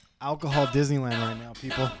alcohol Disneyland right now,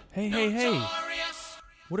 people. Hey.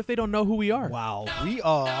 What if they don't know who we are? Wow. We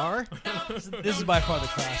are. This is by far the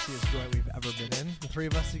classiest joint we've ever been in. The three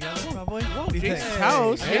of us together, probably. What do you think? Jason's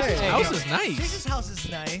house. Hey. Jason's Hey. house is nice. Jason's house is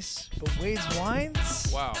nice, but Wade's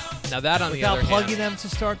Wines? Wow. Now that on the Without other plugging hand, them to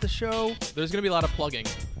start the show, there's going to be a lot of plugging.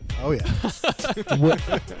 Oh, yeah.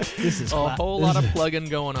 this is A whole lot of plugging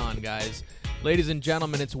going on, guys. Ladies and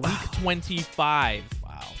gentlemen, it's week 25. Wow.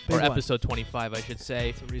 Or Big one. episode 25, I should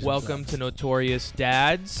say. a reason Welcome for to Notorious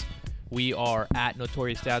Dads. We are at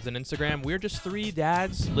Notorious Dads on Instagram. We're just three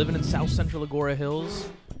dads living in South Central Agora Hills.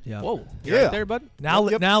 Yeah. Whoa. You Yeah. right there, bud? Now,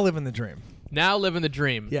 Yep. now living the dream. Now living the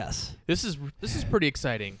dream. Yes. This is pretty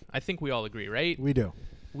exciting. I think we all agree, right? We do.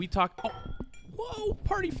 We talked. Oh, whoa!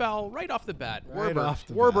 Party foul right off the bat. Right off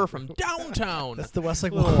the Werber bat. from downtown. That's the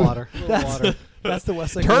Westlake Little water. Little water. That's the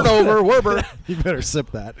Westlake Turnover, Werber. You better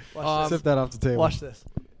sip that. Sip that off the table. Watch this.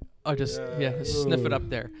 Oh, just sniff it up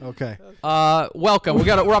there. Okay. Welcome.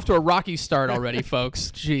 We're off to a rocky start already,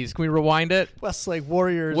 folks. Jeez, can we rewind it? Westlake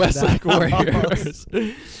Warriors. Westlake in the Warriors.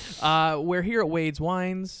 house. We're here at Wade's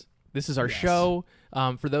Wines. This is our Yes. show.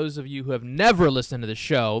 For those of you who have never listened to the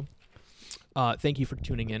show, thank you for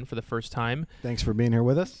tuning in for the first time. Thanks for being here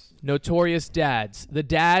with us. Notorious Dads. The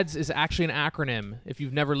Dads is actually an acronym. If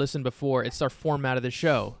you've never listened before, it's our format of the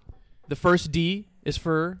show. The first D is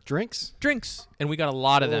for Drinks? drinks, and we got a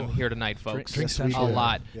lot of them here tonight, folks. Drink Yes, we a central. do.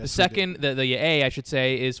 lot. Yes, we The second, the A, I should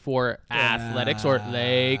say, is for athletics or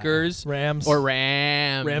Lakers Rams. or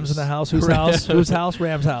Rams. Rams in the house. Whose house? Whose house?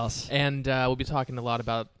 Rams' house. And we'll be talking a lot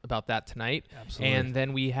about that tonight. Absolutely. And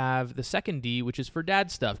then we have the second D, which is for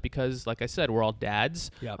dad stuff, because, like I said, we're all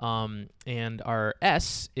dads. Yep. And our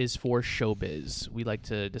S is for showbiz. We like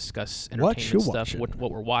to discuss What entertainment you stuff, watching?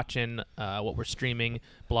 what we're watching, what we're streaming,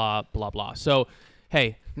 blah, blah, blah. So,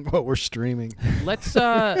 hey, What we're streaming. let's,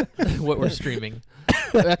 what we're streaming.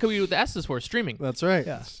 That could be what the S is for, streaming. That's right.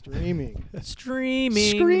 Yeah. Streaming.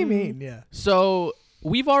 Streaming. Screaming. Yeah. So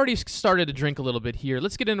we've already started to drink a little bit here.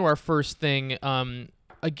 Let's get into our first thing.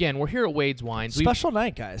 Again, we're here at Wade's Wines. Special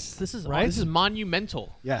night, guys. This is right. This is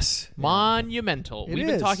monumental. Yes. Monumental. It We've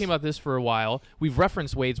been is. talking about this for a while. We've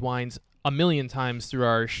referenced Wade's Wines a million times through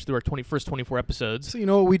our first 24 episodes. So you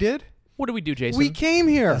know what we did? What do we do, Jason? We came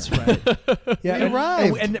here. That's right. Yeah, We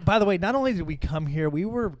arrived. And by the way, not only did we come here, we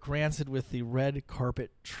were granted with the red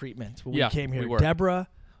carpet treatment when Yeah, we came here. we were. Deborah,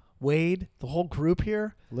 Wade, the whole group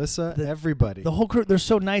here, Lissa, The- everybody. the whole group, they're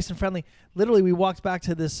so nice and friendly. Literally, we walked back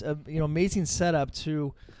to this amazing setup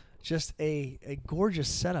to just a gorgeous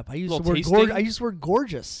setup. I used the Little word tasting? I used the word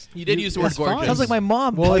gorgeous. You did use the word That's fine. gorgeous. Sounds like my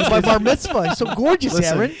mom. Well, Well, my bar mitzvah. You're so gorgeous,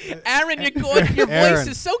 Listen, Aaron. Aaron, you're gorgeous. Your voice Aaron,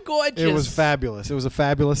 is so gorgeous. It was fabulous. It was a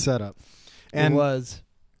fabulous setup. And it was.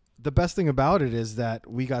 the best thing about it is that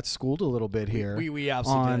we got schooled a little bit here We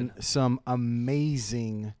absolutely on did. some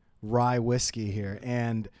amazing rye whiskey here.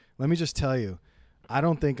 And let me just tell you, I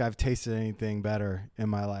don't think I've tasted anything better in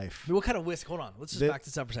my life. What kind of whiskey? Hold on. Let's just The- back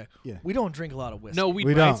this up for a second. Yeah. We don't drink a lot of whiskey. No, we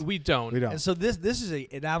We don't. We don't. We don't. And so this is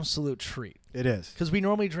an absolute treat It is. because we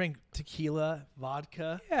normally drink tequila,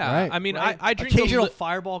 vodka, Yeah. Right. I mean, right? I drink occasional a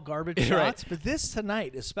Fireball garbage Right. shots, but this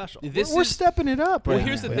tonight is special. This We're is- stepping it up. Well, right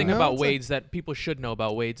here's the now, thing you know? about It's like- Wade's that people should know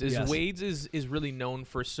about Wade's is Yes. Wade's is really known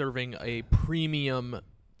for serving a premium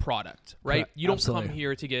product, right? Correct. You don't Absolutely. come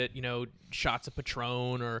here to get, shots of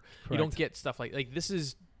Patron or you don't Correct. get stuff like this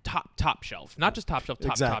is top shelf. Not just top shelf,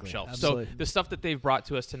 top Exactly. shelf. Absolutely. So the stuff that they've brought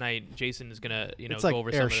to us tonight, Jason is going to, It's go like over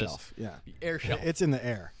air some shelf. Yeah. of this. Air shelf. It's in the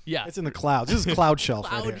air. Yeah. It's in the clouds. This is cloud shelf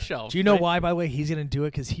right Cloud here. shelf. Do you know right? why? By the way, he's gonna do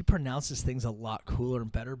it because he pronounces things a lot cooler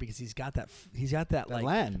and better because he's got that. He's got that like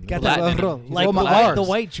Latin. got Latin that in him. He's like all the my white, the R's.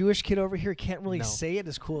 white Jewish kid over here can't really No. say it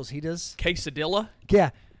as cool as he does. Quesadilla? Yeah.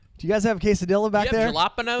 Do you guys have quesadilla back You there? have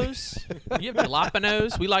jalapenos? You have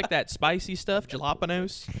jalapenos? We like that spicy stuff,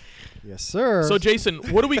 jalapenos. Yes, sir. So, Jason,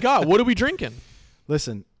 what do we got? What are we drinking?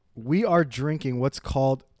 Listen, we are drinking what's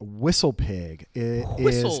called Whistle Pig. It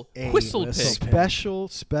Whistle is a Pig.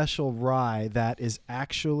 special rye that is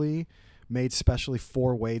actually made specially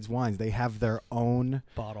for Wade's Wines. They have their own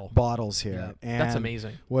Bottle. bottles here. Yeah. And That's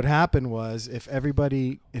amazing. What happened was if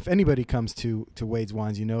anybody comes to Wade's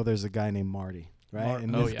Wines, there's a guy named Marty. Right?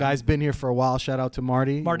 And Oh, this yeah. guy's been here for a while. Shout out to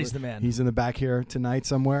Marty. Marty's the man. He's in the back here tonight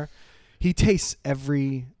somewhere. He tastes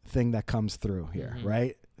everything that comes through here, Mhm.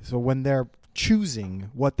 right? So when they're choosing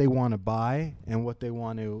what they want to buy and what they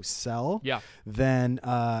want to sell, Yeah. then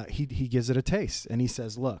he gives it a taste and he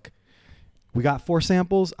says, "Look, we got 4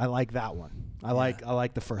 samples. I like that one. I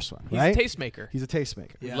like the first one." He's right? a tastemaker. He's a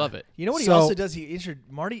tastemaker. We love it. You know what he So- also does?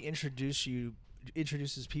 Marty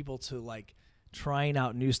introduces people to like trying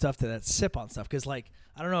out new stuff that sip on stuff because like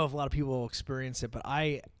I don't know if a lot of people will experience it, but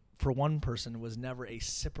for one person, was never a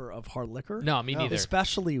sipper of hard liquor. No, me neither.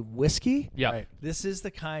 Especially whiskey. Yeah. Right. This is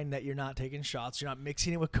the kind that you're not taking shots. You're not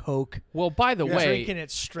mixing it with Coke. Well, by the You're way, drinking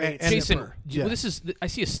it straight. And Jason, sipper. Yeah. this is. I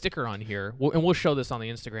see a sticker on here, and we'll show this on the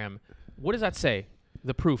Instagram. What does that say?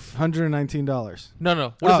 The proof. $119.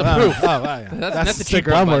 No. What is the proof? Yeah. That's the sticker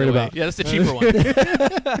cheap one, I'm by the worried way. about. Yeah, that's the cheaper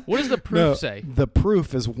one. What does the proof No, say? the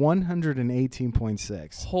proof is 118.6.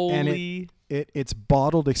 And Holy. it's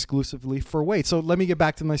bottled exclusively for weight. So let me get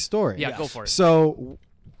back to my story. Yeah, go for it. So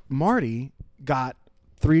Marty got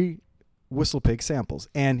 3 Whistle Pig samples,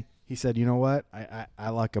 and he said, "You know what? I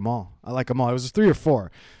like them all. I like them all." It was 3 or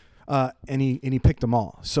 4, and he picked them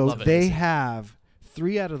all. So Love it. they have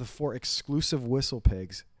 3 out of the 4 exclusive Whistle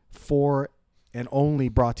Pigs for and only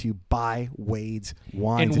brought to you by Wade's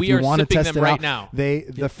Wines. And If we you are want to sipping test them it right out, now.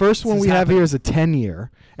 the first one is we have happening. here is a 10-year,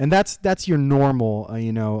 and that's your normal.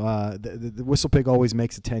 The Whistle Pig always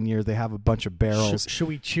makes a 10 year. They have a bunch of barrels. Should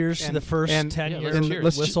we cheers to And- the first and- 10 Yeah, years let's of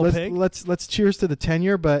cheers. Whistle Pig? Let's cheers to the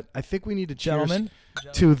 10-year, but I think we need to cheers Gentlemen,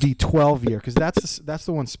 to the 12-year because that's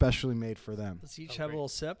the one specially made for them. let's each have a little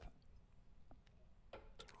sip.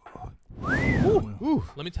 Ooh.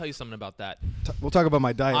 Let me tell you something about that. We'll talk about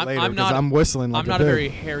my diet I'm- later I'm because not- I'm whistling like I'm not a pig. very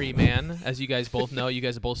hairy man, as you guys both know. You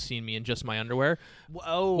guys have both seen me in just my underwear.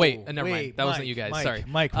 Oh, Wait, never mind. That wasn't you guys. Mike, Sorry.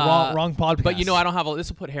 Mike, Uh, wrong podcast. But you know, I don't have a. This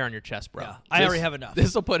will put hair on your chest, bro. Yeah, I already have enough.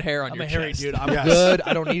 This will put hair on I'm your a hairy chest. dude. I'm Yes. good.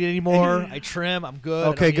 I don't need it anymore. I trim. I'm good.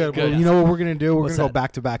 Okay, I don't good. need Well, it. you know what we're gonna do? We're What's gonna that? go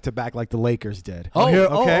back to back to back like the Lakers did. Oh, okay.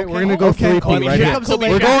 okay. We're gonna go Okay. three-peat Kobe right Shaq. here. Comes the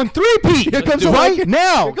We're Lakers. going three-peat. Here comes do the it. right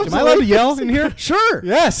now. comes Am the I allowed to Lakers. yell in here? Sure.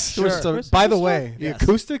 Yes. Sure. So, by the way, the Yes.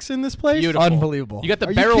 acoustics in this place. Beautiful. Unbelievable. You got the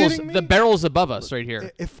Are you barrels. kidding me? The barrels above us right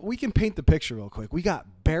here. If we can paint the picture real quick, we got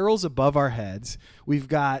barrels above our heads. We've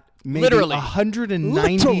got maybe Literally.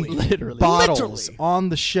 190 Literally. bottles Literally. on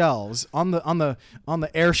the shelves, on the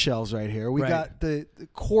air shelves right here. We Right. got the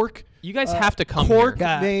cork. You guys have to come cork here.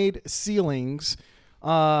 Yeah. made ceilings.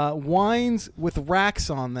 Wines with racks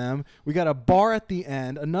on them. We got a bar at the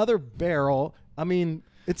end. Another barrel. I mean,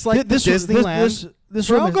 it's like this Disneyland. This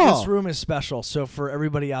for room, alcohol. this room is special. So for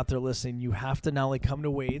everybody out there listening, you have to not only come to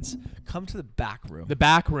Wade's, come to the back room. The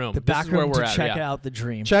back room. The back this is where room we're to at. check yeah. out the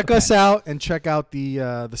dream. Check Okay. us out and check out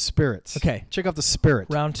the spirits. Okay. Check out the spirit.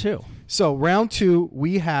 Round 2. So round 2,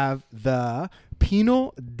 we have the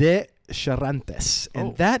Pinot de Charantes,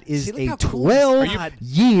 and Oh. that is See, look a how cool this is.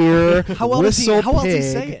 12-year How well does he- Whistle how well does he Pig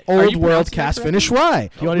say it? Are Old you World pronouncing Cast that Finish correctly? Rye.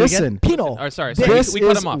 You want it again? Listen, Pinot. Oh, sorry. this we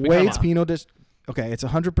cut is him off. We cut him Wade's off. Pinot de. Okay, it's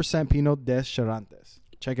 100% Pinot de Charantes.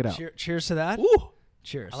 Check it out. Cheers to that. Ooh.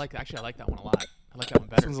 Cheers. I like that one a lot. I like that one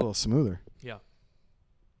This better. one's a little smoother. Yeah.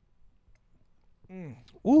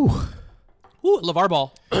 Ooh, Ooh, LeVar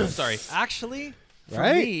Ball. Sorry. Actually, for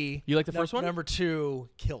Right? me, You like the first one? Number 2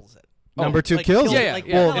 kills it. number 2 Like, kills Yeah, it. yeah, like,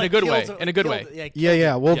 yeah. not In a good way. kills it, In a good killed way. it, Yeah, killed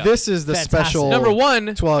yeah. it. Well, Yeah. this is the Fantastic. special. Number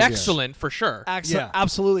 1, 12 years. excellent for sure. Yeah.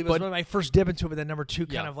 Absolutely. It was But- my first dip into it, but then number 2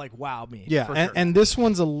 kind Yeah. of like wowed me. Yeah, for and, sure. and this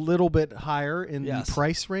one's a little bit higher in Yes. the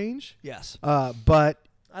price range. Yes. But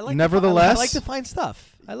I like nevertheless, I like the fine stuff.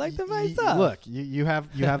 I like the fine stuff. Look, you have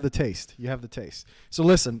the taste. You have the taste. So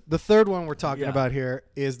listen, the third one we're talking Yeah. about here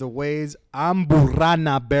is the Wade's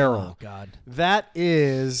Amburana barrel. Oh God. That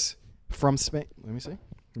is from Spain. Let me see.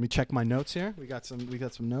 Let me check my notes here. We got some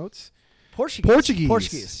notes. Portuguese.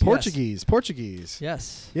 Portuguese.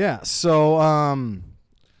 Yes. Yeah. So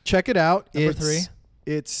check it out. Number It's 3.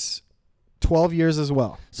 It's 12 years as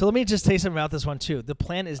well. So let me just tell you something about this one too. The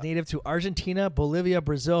plant is native to Argentina, Bolivia,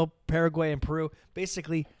 Brazil, Paraguay, and Peru.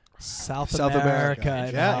 Basically, South America. in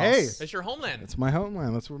the Yeah. Hey, house. It's your homeland. it's my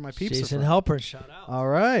homeland. That's where my peeps Jason are from. Helper, shout out. All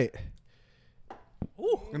right.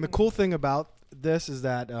 Ooh. And the cool thing about this is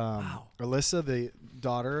that Wow. Alyssa, the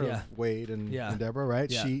daughter Yeah. of Wade and Yeah. Deborah, right?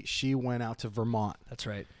 Yeah. She went out to Vermont That's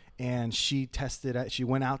right. and she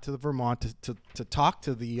went out to the Vermont to talk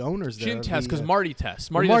to the owners She there. didn't of test the, because uh, Marty tests.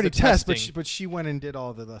 well, Marty, Marty does the tests, testing. but she went and did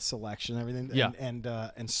all the selection, and everything, Yeah.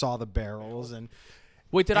 and saw the barrels, and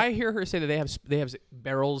Wait, did I hear her say that they have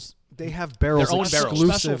barrels? they have barrels Their own barrels.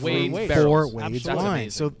 exclusive Special Wade's for barrels. Wade's Absolutely. wine.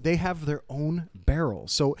 That's So amazing. they have their own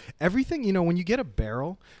barrels. So everything, when you get a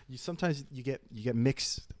barrel, sometimes you get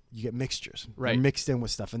mixed. You get mixtures. They're Right. mixed in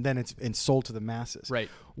with stuff, and then it's sold to the masses. Right.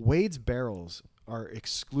 Wade's barrels are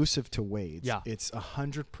exclusive to Wade's. Yeah. It's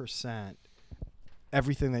 100%.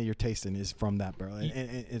 Everything that you're tasting is from that barrel. And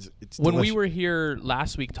it's When we delicious. were here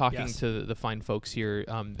last week talking Yes. to the fine folks here,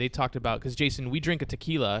 they talked about, because Jason, we drink a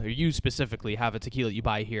tequila, or you specifically have a tequila that you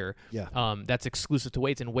buy here. Yeah. That's exclusive to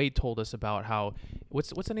Wade's, and Wade told us about how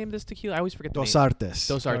what's the name of this tequila? I always forget the Dos name. Artes.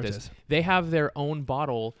 Dos Artes. Artes. They have their own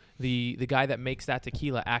bottle. The guy that makes that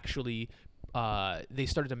tequila actually they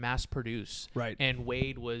started to mass produce. Right. And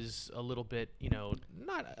Wade was a little bit,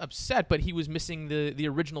 not upset, but he was missing the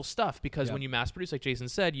original stuff because Yep. when you mass produce, like Jason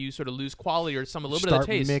said, you sort of lose quality or a little bit Start of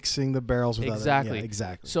the taste. mixing the barrels with Exactly. other. Yeah,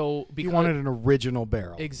 exactly. So he because wanted an original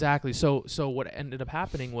barrel. exactly. So what ended up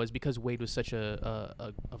happening was because Wade was such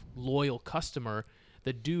a loyal customer,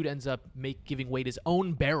 the dude ends up giving Wade his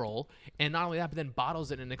own barrel, and not only that, but then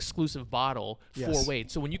bottles it in an exclusive bottle Yes. for Wade.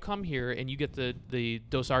 So when you come here and you get the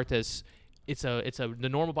Dos Artes, it's the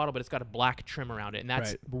normal bottle, but it's got a black trim around it, and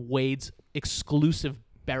that's Right. Wade's exclusive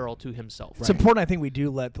barrel to himself. It's important, I think we do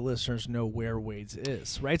let the listeners know where Wade's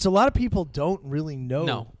is, right? So a lot of people don't really know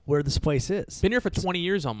No. where this place is. Been here for 20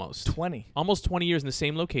 years almost. 20. Almost 20 years in the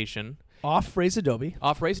same location. Off Raise Adobe.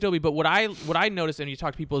 Off Race Adobe, but what I noticed and you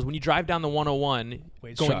talk to people is when you drive down the 101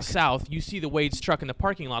 Wade's going truck. south, you see the Wade's truck in the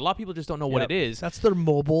parking lot. A lot of people just don't know what Yep. it is. That's their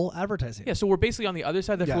mobile advertising. Yeah, so we're basically on the other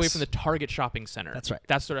side of the freeway Yes. from the Target shopping center. That's right.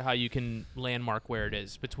 That's sort of how you can landmark where it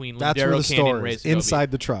is between That's Lindero where the Canyon store and is. Race Adobe.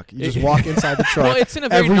 Inside the truck. You just walk inside the truck. Well, it's in a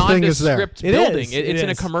very Everything is there. nondescript It building. is. It's It in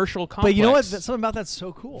a is. commercial complex. But you know what? Something about that's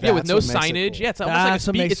so cool. Yeah, with That's no what makes it signage. cool. Yeah, it's almost That's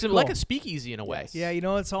what makes it's it like cool. a speakeasy in a way. Yeah,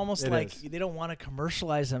 it's almost It like is. they don't want to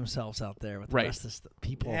commercialize themselves out there with the Right. rest of the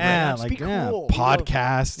people. Yeah, right? Just like be cool.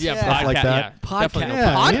 podcasts, Yeah, stuff podcast, like that. Yeah, definitely no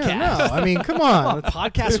Yeah, podcast. yeah, no, I mean, come on.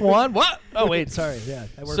 Podcast one? What? Oh, wait, sorry. Yeah.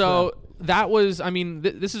 I work for So them. that was, I mean,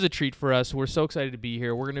 this is a treat for us. We're so excited to be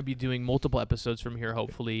here. We're going to be doing multiple episodes from here,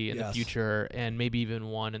 hopefully, in the Yes. future, and maybe even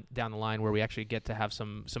one down the line where we actually get to have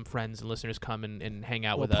some friends and listeners come and hang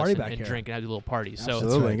out with Little us party and, back and here. drink and have a little party. So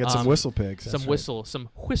Absolutely, and get some Um, whistle pigs. some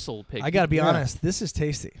whistle pig. I got to be Yeah. honest. This is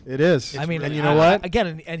tasty. It is. I mean, really and you know I- what?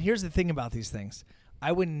 again, and here's the thing about these things.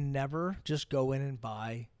 I would never just go in and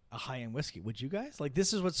buy a high-end whiskey. Would you guys? Like,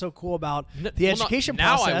 this is what's so cool about the well, no, education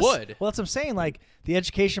now I process. would. Well, that's what I'm saying. Like, the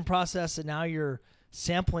education process, and now you're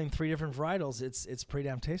sampling 3 different varietals. It's pretty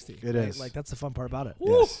damn tasty. It right? is. Like, that's the fun part about it.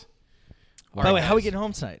 Yes. By the way, how are we getting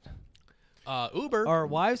home tonight? Uber. Our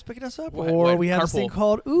wives picking us up, What- or what? we have this thing Carpool.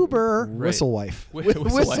 called Uber. Whistle wife. Whistle.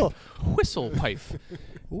 Whistle wife.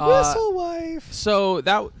 Whistle wife. So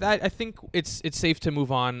that I think it's safe to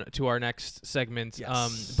move on to our next segment.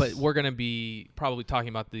 Yes. But we're gonna be probably talking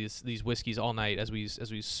about these whiskeys all night as we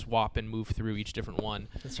swap and move through each different one.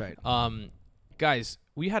 That's right. Guys,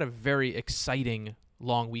 we had a very exciting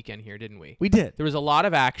long weekend here, didn't we? We did. There was a lot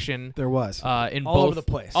of action. There was. In All both, over the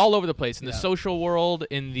place. All over the place. In the Yeah. social world,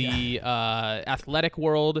 in the athletic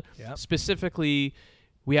world. Yep. Specifically,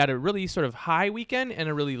 we had a really sort of high weekend and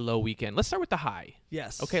a really low weekend. Let's start with the high.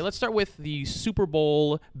 Yes. Okay, let's start with the Super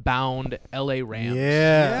Bowl bound LA Rams.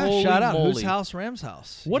 Yeah. Holy shout out. moly. Whose house? Rams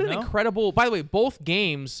house. What you an know? incredible! By the way, both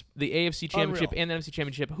games, the AFC Championship Unreal. and the NFC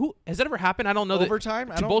Championship. Who has that ever happened? I don't know. Overtime?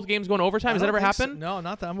 That, I to don't- both games going to overtime. I Has that don't ever think so. happened? No,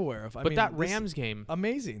 not that I'm aware of. I But mean, that this- Rams game,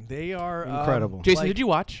 amazing. They are Incredible. Jason, like- did you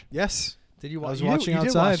watch? Yes. Did you I watch? was You watching did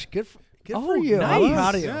outside. watch. Good for Oh, you. nice. I'm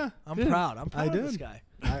proud of you. Yeah, I'm good. proud. I'm proud I of this did. guy.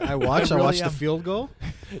 I watched. I I really watched the am. field goal.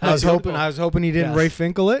 The I was field hoping. goal. I was hoping he didn't Yes. Ray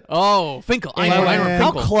Finkel it. Oh, Finkel. I And- remember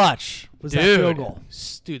How Finkel. clutch was that field goal?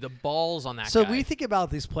 Dude, the balls on that So guy. we think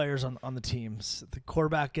about these players on the teams. The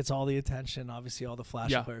quarterback gets all the attention, obviously all the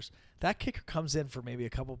flashy Yeah. players. That kicker comes in for maybe a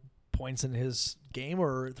couple points in his game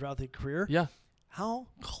or throughout the career. Yeah. How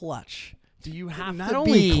clutch do you have Not to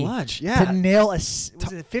only be clutch, to yeah. nail was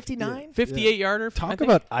it 59? 58 yarder. I Talk think.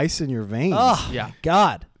 about ice in your veins. Oh, Yeah.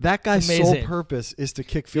 God. That guy's sole Amazing. purpose is to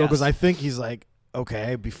kick field goals. Yes. I think he's like,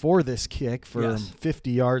 okay, before this kick for Yes. 50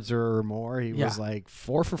 yards or more, he Yeah. was like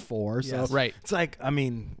 4 for 4. So Yes. Right. it's like, I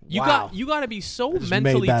mean, You wow. got to be so I just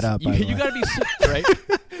mentally. made that up, by the you way. got to be so, right.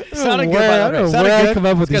 Sounded good, Where- by the I way. don't know Sounded where I good. come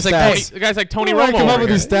up with This these guy's like stats. the guy's like Tony Where Romo. I come up over with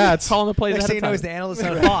here. these stats. Calling the plays Next ahead thing of you know, time. he's the analyst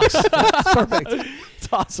on Fox. It's perfect. It's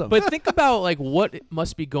awesome. But think about like what it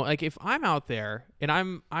must be going. Like if I'm out there and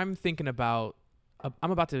I'm thinking about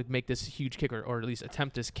I'm about to make this huge kick or at least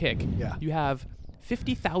attempt this kick. Yeah. You have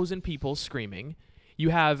 50,000 people screaming. You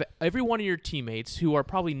have every one of your teammates who are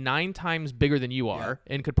probably 9 times bigger than you are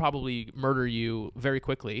and could probably murder you very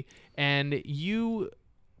quickly. And you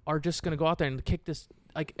are just going to go out there and kick this.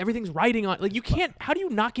 Like everything's riding on. Like you can't. How do you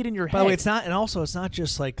not get in your head? By the way, it's not, and also it's not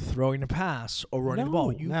just like throwing a pass or running the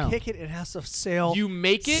ball. You No. kick it, it has to sail You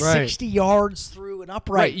make it. Right. 60 yards through an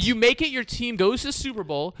upright. Right. You make it. Your team goes to the Super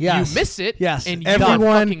Bowl. Yes. You miss it. Yes. And you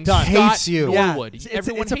Everyone fucking done. Scott hates you. Yeah. Norwood. It's-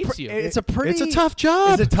 Everyone it's a hates pr- you. It's a pretty. It's a tough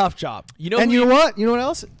job. It's a tough job. You know. And who you know what? You know what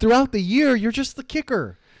else? Throughout the year, you're just the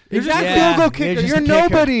kicker. You're just Exactly. a field goal kicker. just You're the kicker.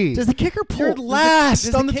 nobody. Does the kicker pull? You're does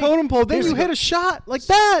last on the kick- totem pole. Then Here's you the- hit a shot like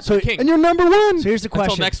that, So King. and you're number one. So here's the Until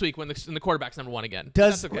question: next week when the quarterback's number 1 again.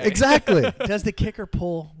 Does That's okay. Exactly. Does the kicker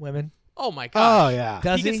pull women? Oh my gosh. Oh yeah.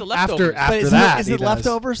 Does he gets he? the leftovers. After But that, is he it does.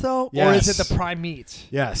 leftovers though, or is it Yes. the prime meat?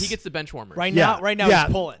 Yes. He gets the bench warmers. Right Yeah. now yeah.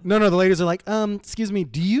 he's pulling. No, the ladies are like, excuse me,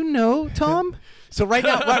 do you know Tom? So right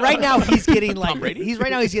now he's getting like Brady? he's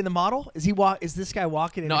getting the model. Is he Is this guy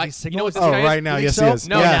walking? No, and I- he's you know what signals? this guy is? right now, You yes, think he so? is.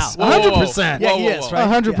 No, yes, now. Whoa, whoa, whoa. 100%. Yeah, Whoa, he whoa, is, whoa.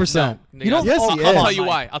 right? 100%. No, You don't Yes, fall- he come is. on, I'll tell you Mike.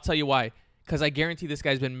 why. I'll tell you why. Because I guarantee this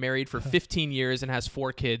guy's been married for 15 years and has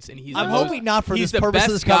 4 kids, and he's I'm the most- hoping not for he's this the purpose of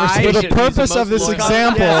best this guy. conversation. For the He's the purpose most of this loyal.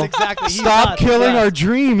 example, Yes, exactly. He's stop not. killing Yes. our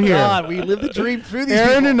dream here. God, we live the dream through these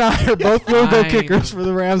Aaron people. and I are both field goal I kickers know. for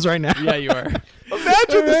the Rams right now. Yeah, you are.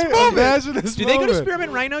 Imagine this moment. Imagine this Do they go to moment.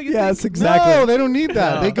 Spearmint Rhino? You Yes, think? exactly. No, they don't need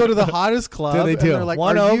that. No. They go to the hottest club. They and do. they're like,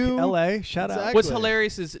 One are Oak, you? L.A. Shout out. Exactly. What's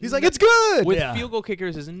hilarious is He's like, it's good. with Yeah. field goal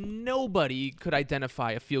kickers is nobody could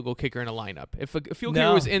identify a field goal kicker in a lineup. If a field No.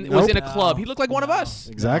 kicker was in Nope. a club, he looked like one of No. us.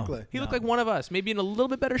 Exactly. He looked like one of us, maybe in a little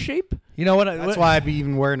bit better shape. You know what? That's why I'd be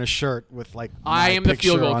even wearing a shirt with like I my am the field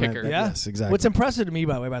picture goal on it. kicker. Yeah. Yes, exactly. What's impressive to me,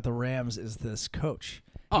 by the way, about the Rams is this coach.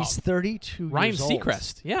 Oh. He's 32 Ryan years old.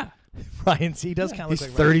 Seacrest, yeah, Ryan, he does kind of He's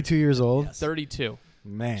look like 32 years old. Yes. 32.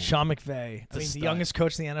 Man. Sean McVay. a The stud. youngest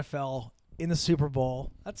coach in the NFL in the Super Bowl.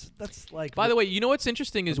 That's like. By the way, you know what's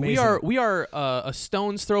interesting is Amazing. we are a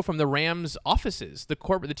stone's throw from the Rams offices, the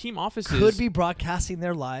team offices. could be broadcasting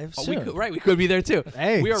their live Oh, soon. we could be there too.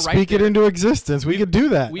 Hey, we are right speak it there. into existence. We could do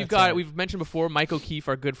that. We've That's right. we've mentioned before. Mike O'Keefe,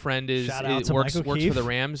 our good friend, Shout out to works Mike for O'Keefe. the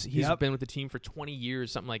Rams. He's Yep. been with the team for 20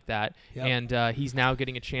 years, something like that, Yep. and he's now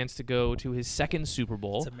getting a chance to go to his second Super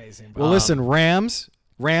Bowl. It's amazing. Bro. Well, listen,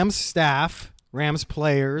 Rams staff, Rams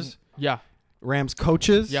players, Yeah, Rams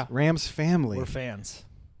coaches, Yeah. Rams family. We're fans.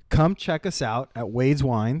 Come check us out at Wade's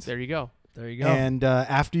Wines. there you go. There you go. And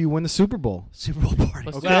after you win the Super Bowl, Super Bowl party.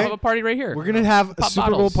 Let's Okay. have a party right here. we're going to have a Pop Super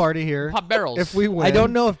Bowl bottles. party here. Pop barrels. If we win. I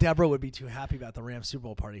don't know if Deborah would be too happy about the Rams Super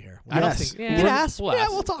Bowl party here. I don't Yes. think. We Yeah, can ask. we'll Yeah,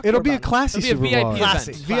 ask. we'll talk. It'll to be her a about classy It'll be a Super VIP Bowl. event.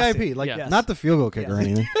 Classy. VIP, like Yes. not the field goal kicker or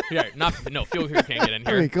anything. Yeah, no field kicker can't get in I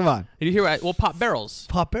here. mean, come on. Did you hear? We'll pop barrels.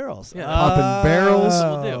 it. Pop barrels. Yeah. Popping barrels. That's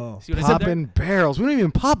what we'll do. See what I said there? Popping barrels. We don't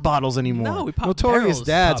even pop bottles anymore. No, we pop Notorious barrels.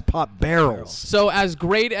 dads pop barrels. barrels. So as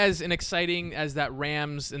great as and exciting as that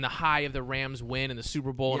Rams and the high of the Rams win and the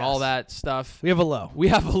Super Bowl and all Yes. that stuff, We have a low. we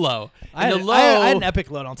have a low. I And had, the low. I had an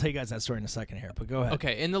epic low. And I'll tell you guys that story in a second here. But go ahead.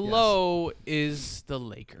 Okay, and the Yes. low is the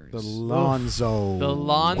Lakers. The Lonzo. The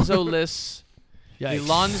Lonzo-less. The Yikes.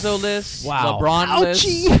 Lonzo-less. Wow. LeBron-less.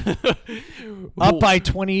 Up by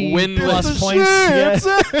 20 Winless. plus points.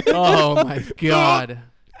 Yeah. Oh my God.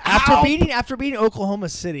 After beating Oklahoma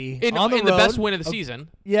City In, on the in road, the best win of the season.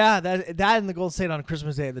 Yeah, that and the Golden State on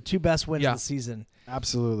Christmas Day, the two best wins Yeah. of the season.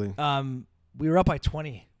 Absolutely. We were up by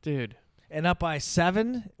 20 Dude. and up by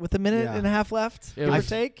 7 with a minute Yeah. and a half left. It Give or was-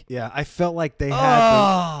 take. Yeah, I felt like they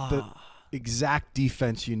had the Oh. exact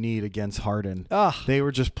defense you need against Harden. Ugh. They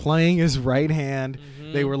were just playing his right hand.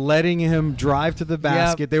 Mhm. They were letting him drive to the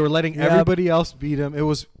basket. They were letting Yep. everybody else beat him. It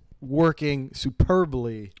was working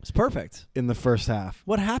superbly It's perfect. in the first half.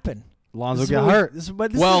 What happened? Lonzo This is got what we- hurt. this is-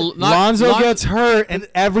 but this Well, is- Lonzo gets hurt and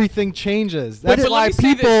everything changes. But That's let why me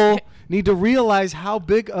say this. people need to realize how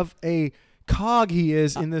big of a cog he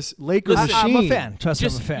is in this Lakers Listen, I'm machine. a fan. Trust me, I'm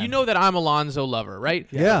a Just fan. you know that I'm a Lonzo lover, right?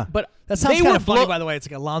 Yeah. But that sounds they kind were of funny, blow- by the way. It's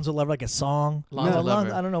like a Lonzo Lover, like a song. Lonzo No,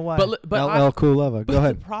 Lover. I don't know why. But LL Cool Lover. but Go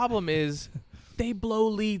ahead. the problem is they blow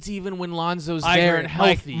leads even when Lonzo's I there agree. and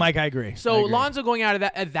healthy. Mike, I agree. So I agree. Lonzo going out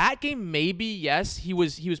of that game, maybe yes, he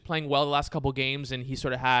was playing well the last couple games and he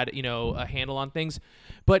sort of had a handle on things,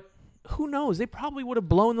 but who knows? They probably would have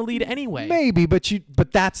blown the lead anyway. Maybe,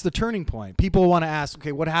 but that's the turning point. People want to ask,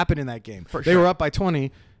 okay, what happened in that game? For They sure. were up by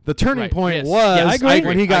 20. The turning Right. point Yes. was Yeah, I agree.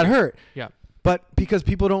 when he got I agree. hurt. Yeah. But because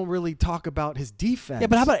people don't really talk about his defense. Yeah,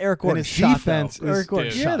 but how about Eric And Gordon's his shot, defense though? is- Eric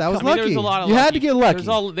Gordon's Dude. Yeah, shot. that was I mean, lucky. there's a lot of You had lucky- to get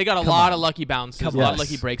lucky. They got a Come lot on. of lucky bounces, Come a lot on. of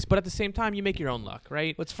lucky breaks, but at the same time, you make your own luck,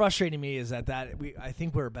 right? What's frustrating me is that I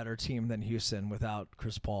think we're a better team than Houston without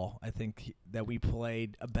Chris Paul. I think that we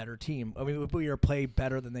played a better team. I mean, we were played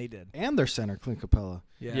better than they did. And their center, Clint Capella.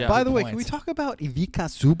 Yeah. By good the way, point. can we talk about Ivica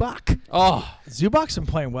Zubac? Oh, Zubac's been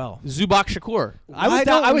playing well. Zubak Shakur. I was Why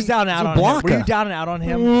down. don't I was we- down and out on him. Zublaka. Were you down and out on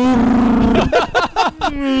him?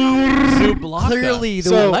 Zublaka. Clearly,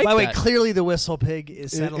 So- I like by the way, that. clearly the whistle pig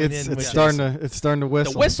is settling in. It's with starting Jason. to The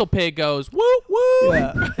whistle. whistle pig goes woo woo.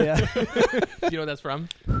 Yeah, yeah. You know what that's from?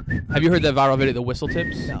 Have you heard that viral video, the whistle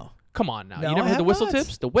tips? No. Come on now. No, you never I heard the have whistle not.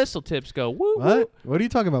 tips? The whistle tips go woo woo. What? What are you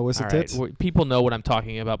talking about? Whistle All right, tits? people know what I'm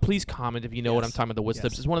talking about. Please comment if you know what Yes. I'm talking about. The whistle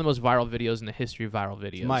Yes. tips. It's one of the most viral videos in the history of viral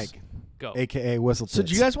videos. Mike, go. AKA Whistle Tits. So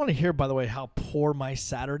do you guys want to hear, by the way, how poor my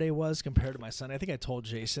Saturday was compared to my Sunday? I think I told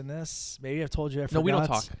Jason this. Maybe I've told you. I No, we don't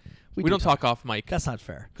forgot. talk. We We do don't talk off mic. That's not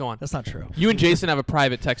fair. Go on. That's not true. You and Jason have a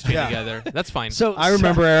private text chain Yeah. together. That's fine. So I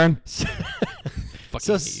remember, Aaron. Fucking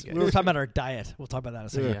fucking hate you we guys. were talking about our diet. We'll talk about that in a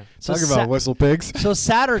second. Yeah. So Talk about whistle pigs. So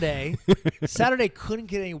Saturday couldn't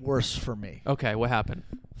get any worse for me. Okay, what happened?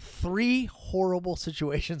 3 horrible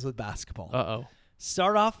situations with basketball. Uh-oh.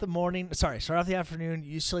 Start off the afternoon.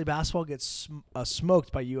 UCLA basketball gets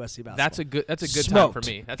smoked by USC basketball. That's a good Smoked, time for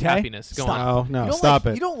me. That's okay? happiness. Go Stop. on. No, You don't stop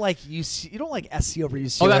like, it. You don't like UC. You don't like SC over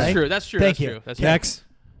UCLA. Oh, that's right? true. That's true. Thank that's you. true. That's Next.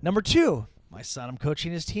 Number 2, my son. I'm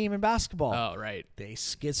coaching his team in basketball. true. Oh, right. They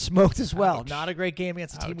get smoked as well. Ouch. Not a great game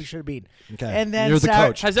against the team we Ouch. should have beaten. Okay. And then You're the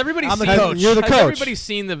coach. Has everybody I'm the seen? coach. You're the Has coach. everybody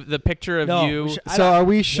seen the picture of No, you? we should- I So don't- are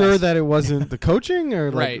we sure yes. that it wasn't the coaching or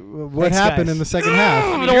like Right. what Thanks, happened guys. in the second half?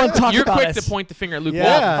 I don't want to talk You're about quick it. to point the finger at Luke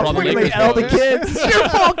Yeah, Walton for all the I'm Lakers. all the fans. kids. It's your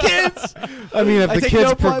fault, kids. I mean, have I the take kids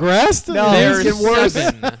no part- progressed? No, They're it's getting worse.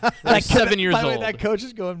 7. They're 7 years By the way, old. that coach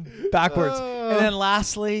is going backwards. Oh. And then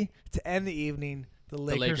lastly, to end the evening, the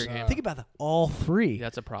Lakers. Laker game. Think about that. All 3.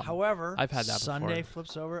 That's a problem. However, I've had that Sunday before.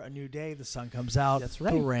 flips over, a new day, the sun comes out. That's The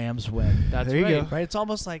right. Rams win. That's There you right. go. Right? It's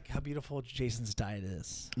almost like how beautiful Jason's diet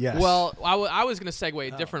is. Yes. Well, I was going to segue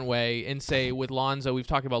a Oh. different way and say with Lonzo, we've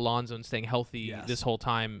talked about Lonzo and staying healthy Yes. this whole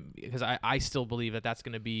time because I still believe that that's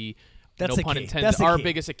going to be, That's no the pun key. intended, That's the our key.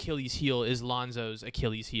 biggest Achilles heel is Lonzo's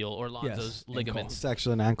Achilles heel or Lonzo's ankle. ligaments. it's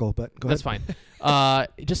actually an ankle, but go That's ahead. fine.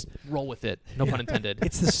 Just roll with it. No pun intended.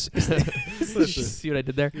 It's the See what I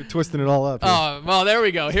did there? You're twisting it all up. here. Oh, well, there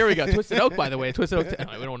we go. Here we go. Twisted Oak, by the way. Twisted Oak. No,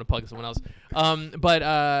 we don't want to plug someone else.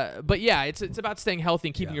 But yeah, it's about staying healthy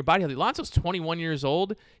and keeping your body healthy. Lonzo's 21 years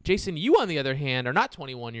old. Jason, you on the other hand are not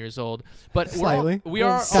 21 years old, but Slightly. we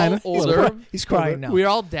are Kinda. all older. He's crying now. We're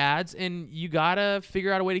all dads, and you gotta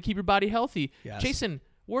figure out a way to keep your body healthy. Yes. Jason,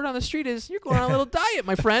 word on the street is you're going on a little diet,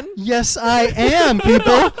 my friend. Yes, I am,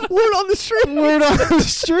 people. Word on the street. Word on the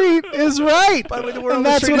street is right. By the way, the word and on the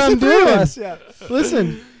that's street what is I'm the three of doing. us, yeah.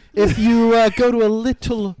 Listen, if you go to a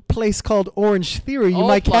little place called Orange Theory, you Oh,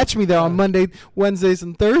 might plug. catch me there on Monday, Wednesdays,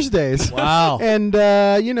 and Thursdays. Wow. And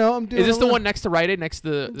I'm doing. Is this a the little- one next to Rite Aid, next to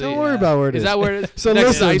the? Don't worry about where it is. Is that where it is? So next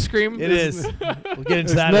listen, to ice cream? It is. We'll get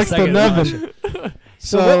into that in a next to second. nothing.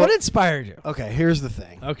 So what inspired you? Okay, here's the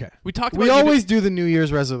thing. Okay. We talked about We you always do the New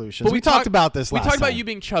Year's resolutions. But We talked about this We last talked about time. you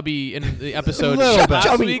being chubby in the episode little bit.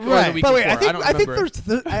 last week or the Right. week By the way, before. I think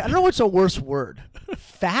remember. I don't know what's a worse word,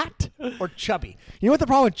 fat or chubby. You know what the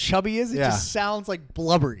problem with chubby is? It Yeah. just sounds like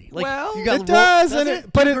blubbery. Like Well, you got it does, doesn't and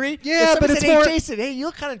it? but Do you it- agree? yeah, If but somebody it's said, more- Hey, Jason, hey, you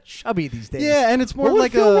look kind of chubby these days. Yeah, and it's more What would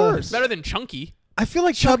like feel a. worse? better than chunky. I feel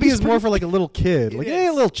like chubby Chubby's is more pretty- for like a little kid. It Like, is. hey,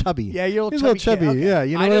 a little chubby. Yeah, you're a little He's a little chubby chubby. kid. Okay. Yeah,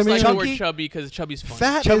 you know I what I just mean. like the Chunky? word chubby because chubby's funny.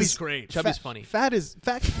 Fat Chubby's is great. Chubby's fat, funny.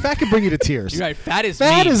 Fat can bring you to tears. You're right. Fat is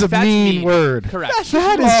Fat mean. is a Fat's mean word. Correct.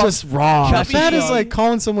 Fat is just wrong. Chubby Fat is is- like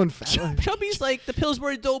calling someone fat. Chubby's like the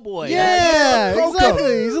Pillsbury Doughboy. Yeah, Coco.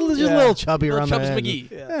 exactly. He's just a little chubby Little around Chubbs the head.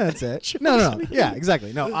 McGee. Yeah, that's it. No. Yeah,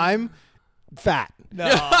 exactly. No, I'm fat. No.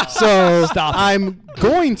 So Stop it. I'm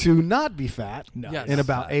going to not be fat Yes. in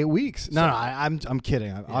about 8 weeks. No, I'm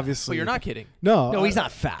kidding. Obviously, But you're not kidding. No, No, he's not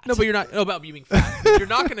fat. No, but you're not. No, about you being fat. You're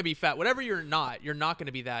not going to be fat. Whatever you're not going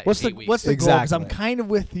to be that What's in the 8 weeks. What's the goal? Because I'm Exactly. kind of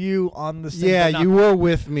with you on the same. Yeah, but not- you were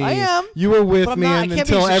with me. I am, You were with but I'm me not- I and can't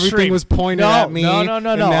be until as everything extreme. was pointed No, at me. no. and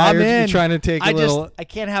now I'm you're in. trying to take a little. I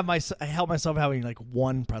can't have I help myself having like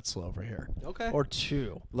one pretzel over here. Okay. Or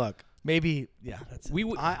two. Look, Maybe. Yeah. That's it. we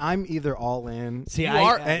would. I'm either all in. See, You I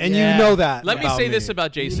are- and yeah. you know that. Let me about say this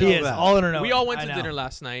about Jason. He is that. all in or no. We all went I to know. dinner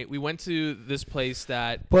last night. We went to this place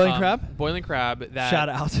that Boiling Crab? Boiling Crab. That Shout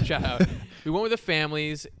out. Shout out. We went with the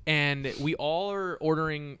families, and we all are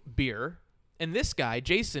ordering beer. And this guy,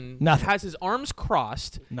 Jason, Nothing. has his arms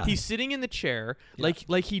crossed. Nothing. He's sitting in the chair like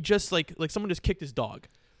he just like someone just kicked his dog.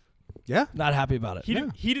 Yeah. Not happy about it.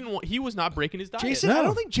 He was not breaking his diet. Jason, No. I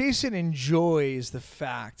don't think Jason enjoys the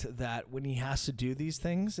fact that when he has to do these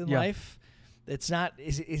things in Yeah. life, it's not.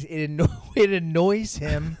 It annoys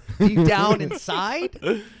him deep down inside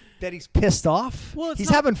that he's pissed off. Well, it's he's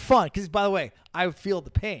not- having fun because, by the way, I feel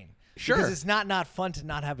the pain. Sure. because it's not fun to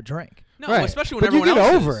not have a drink. No, Right. especially when But you everyone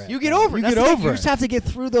get else over is. it. You get over it. You That's get the thing. over You it. just have to get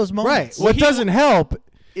through those Right. moments. What doesn't help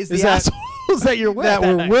is is the that- assholes that you're with? that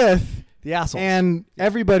we're with, the assholes. and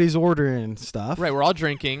everybody's ordering stuff. Right, we're all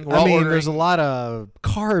drinking. We're I all mean, ordering, there's a lot of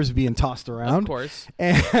carbs being tossed around. of course.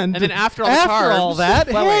 And then after all the all carbs- that,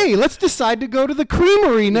 By the way- hey, let's decide to go to the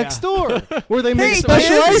creamery next door where they make Hey, special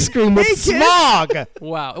kids. ice cream with Hey, kids. smog.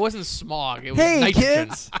 Wow, it wasn't smog. It was hey, nitrogen.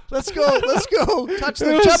 kids, let's go touch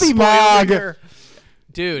the It was chubby boy smog. over here.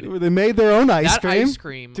 Dude, They made their own ice that cream. ice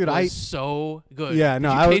cream Dude, was so good. Yeah, no,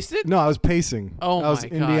 Did you I was taste it? no, I was pacing. Oh I was my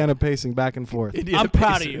God. Indiana pacing back and forth. Indiana I'm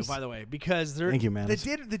proud of you, Pacers. by the way, because Thank you, man.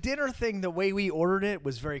 the dinner thing, the way we ordered it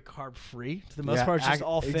was very carb free. For the most Yeah, part, it's just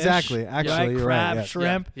all fish. exactly. Actually, right? you're crab, right, yeah.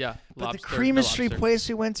 shrimp. Yeah. But Lobster, the Creamery no Street lobster. place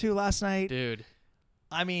we went to last night, Dude.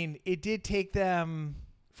 I mean, it did take them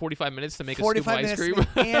 45 minutes to make a scoop of 45 ice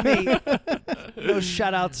minutes. cream. And no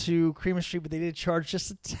shout out to Creamer Street, but they did charge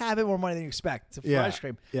just a tad bit more money than you expect for Yeah. ice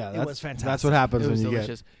cream. Yeah, it was fantastic. That's what happens It when was you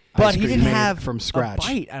delicious. get. But ice he cream didn't made have from scratch. a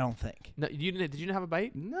bite, I don't think. No, did you not have a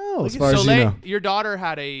bite? No, as Look at- far So as you know. your daughter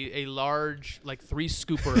had a large, like 3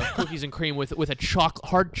 scooper of cookies and cream with a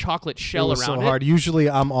hard chocolate It shell was around so it. hard. Usually,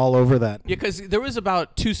 I'm all over that. Yeah, because there was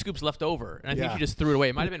about 2 scoops left over, and I think Yeah. she just threw it away.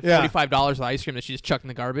 It might have been Yeah. $45 of ice cream that she just chucked in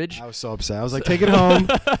the garbage. I was so upset. I was like, take it home.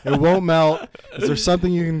 It won't melt. Is there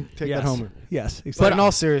something you can take that home? Yes, But exactly. in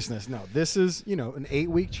all seriousness, no. This is, an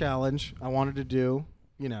 8-week challenge I wanted to do.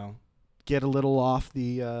 Get a little off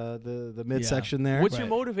the midsection there. What's your Right.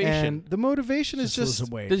 motivation? And the motivation is lose just some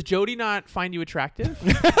weight. Does Jody not find you attractive?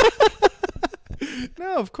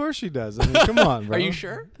 no. Of course she does. I mean, come on, bro. Are you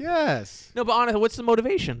sure? Yes. No, but honestly, what's the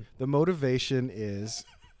motivation? The motivation is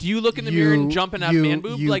Do you look in the mirror and You- jump and have you- man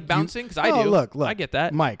boob you- like you- bouncing? Because I No, do. Look. I get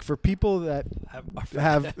that. Mike, for people that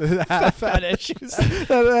have fat issues. that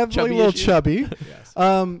have Chubby like a little issues. chubby,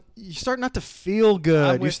 Yes. you start not to feel good.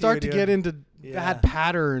 I'm You with start you, to dude. get into Yeah. bad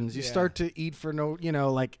patterns. You Yeah. start to eat for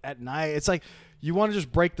like at night. It's like you want to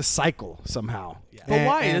just break the cycle somehow. Yeah. But And-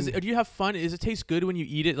 why? and- Do you have fun? Does it taste good when you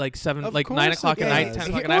eat it like 9 Of o'clock course at it night, does. 10 Of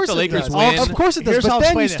o'clock at night? course The it Lakers does. win. Of course it does. Here's how I'll But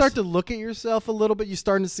then you explain start this. to look at yourself a little bit. You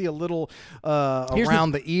starting to see a little Here's the-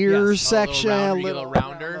 around the ears Yes. Oh, a little section, rounder, you get a little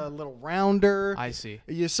rounder. a little rounder. I see.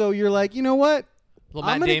 So you're like, you know what? Little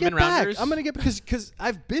I'm Matt gonna Damon get back. rounders. I'm gonna get because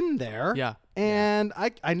I've been there. Yeah. And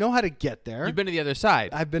I know how to get there. You've been to the other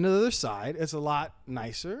side. I've been to the other side. It's a lot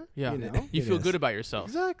nicer. Yeah. You know. You It feel is. good about yourself.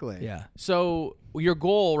 Exactly. Yeah. So your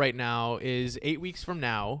goal right now is 8 weeks from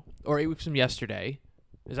now, or 8 weeks from yesterday.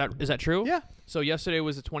 Is that true? Yeah. So yesterday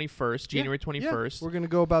was the 21st, January 21st. Yeah. We're gonna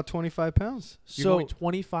go about 25 pounds. You're So- going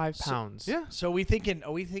 25 pounds. Yeah. So are we thinking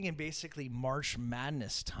basically March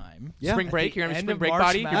Madness time? Yeah. Spring At break. the You're in a end spring of break March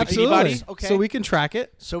body. Your Madness. bikini body. Absolutely. Okay. So we can track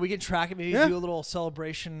it. So we can track it, maybe Yeah. do a little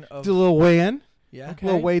celebration of Do a little weigh-in. yeah. Okay.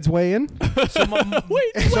 Little Wade's weigh-in.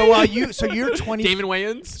 So, you're 20. Damon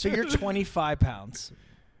Wayans. So you're 25 pounds.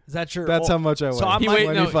 Is that your? That's how much I weigh. So I'm He like- weigh,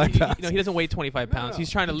 no, 25 he, pounds. no, he doesn't weigh 25 pounds. No. He's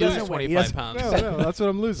trying to He lose doesn't weigh- he 25 doesn't- pounds. No, that's what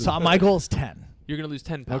I'm losing. So my goal is 10. You're gonna lose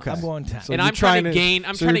 10 pounds. Okay. I'm going 10. So And you're I'm trying to gain-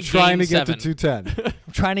 I'm trying to you're trying gain to get 7. to 210.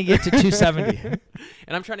 I'm trying to get to 270.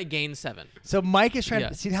 And I'm trying to gain 7. So Mike is trying Yeah.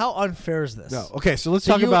 to see how unfair is this? No. Okay, so let's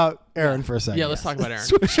So talk you- about Aaron for a second. Yeah, let's talk about Aaron.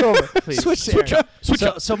 Switch over. Please. Switch to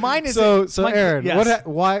Aaron. So mine is So Mike- Aaron, yes.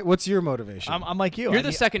 what's your motivation? I'm like you. You're I the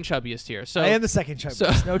need- second chubbiest here. So I am the second chubby.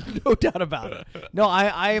 so- No doubt about it. No,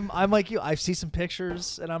 I'm like you. I see some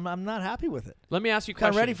pictures and I'm not happy with it. let me ask you a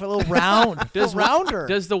Kind question. of ready for a little round. Does rounder.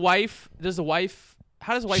 Does the wife?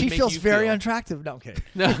 How does the wife she make feels you very feel? unattractive. No, I'm kidding.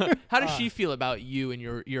 No. How does she feel about you and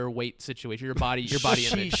your weight situation, your body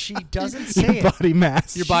image, She doesn't say your it. body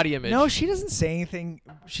mass. your body image? No, she doesn't say anything.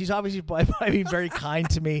 She's obviously being very kind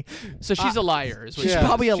to me. So she's a liar. Is what She's Yeah. you're-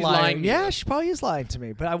 probably a she's liar. lying to Yeah, you. she probably is lying to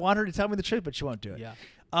me. But I want her to tell me the truth, but she won't do it.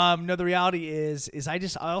 Yeah. No, the reality is I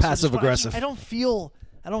also Passive aggressive. I don't feel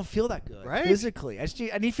that good Right? physically. I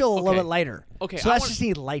need to feel a little Okay. bit lighter. Okay, so I let's wanna- just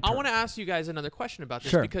need lighter. I want to ask you guys another question about this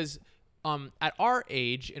Sure. because at our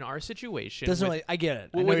age, in our situation, Doesn't with, really. I get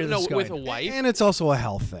it. I know with, where this is with a going. wife. and it's also a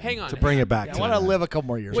health thing. Hang on, to bring hang it back Yeah, to I want to that. live a couple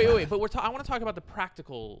more years. Wait. But I want to talk about the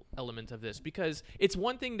practical element of this because it's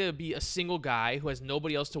one thing to be a single guy who has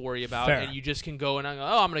nobody else to worry about, Fair. and you just can go and I'm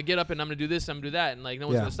gonna get up and I'm gonna do this, I'm gonna do that, and like no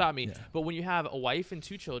one's Yeah. gonna stop me. Yeah. But when you have a wife and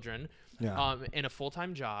 2 children, Yeah. and a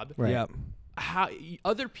full-time job, Right. Yeah. how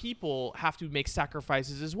other people have to make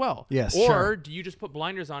sacrifices as well. Yes. Or Sure. do you just put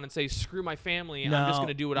blinders on and say, "Screw my family, I'm No. just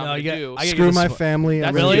gonna do what I'm No, gonna you got- do"? I get Screw you my this- family. I'm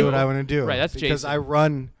That's gonna really- do what I want to do. Right, that's because Jason. I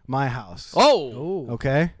run my house. Oh,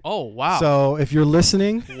 Okay. oh, wow. So if you're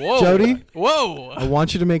listening, Whoa, Jody, I Whoa.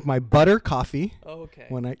 want you to make my butter coffee. Okay.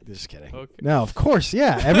 When I just kidding. Okay. No, of course,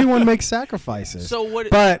 yeah. Everyone makes sacrifices. So what?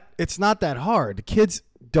 But it's not that hard. The kids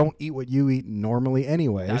don't eat what you eat normally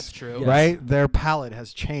anyways. That's true. Yes. Right? Their palate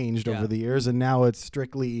has changed Yeah. over the years and now it's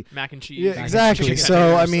strictly Mac and cheese. Yeah, Mac and exactly. chicken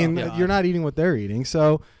So I fingers, mean, yeah. you're not eating what they're eating.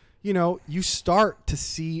 So, you start to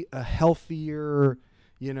see a healthier,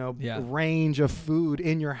 Yeah. range of food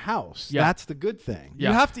in your house. Yeah. That's the good thing.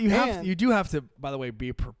 Yeah. You do have to, by the way,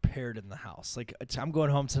 be prepared in the house. Like I'm going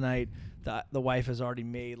home tonight. The wife has already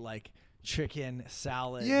made like chicken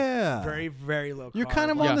salad. Yeah. Very, very low. You're carb.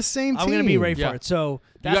 kind of Yeah. on the same team. I'm gonna be ready Yeah. for it. So You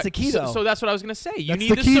that's got- the key, though. So that's what I was gonna say. You That's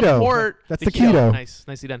need the the keto. support. That's the keto. Nice,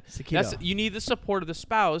 nicely done. It's the keto. You need the support of the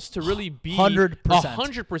spouse to really be 100%.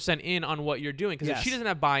 100% in on what you're doing. Because if Yes. she doesn't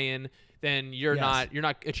have buy-in, then you're Yes.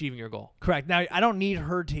 not achieving your goal. Correct. Now I don't need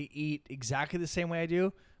her to eat exactly the same way I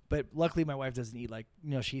do, But luckily, my wife doesn't eat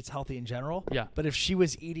she eats healthy in general. Yeah. But if she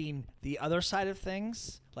was eating the other side of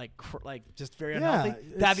things, like just very Yeah, unhealthy,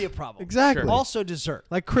 that'd be a problem. Exactly. Sure. Also, dessert.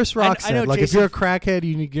 Like Chris Rock I know said, like if Jason- you're a crackhead,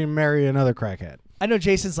 you need to marry another crackhead. I know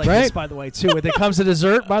Jason's like Right? this, by the way, too. When it comes to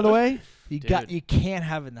dessert, by the way, Dude. you can't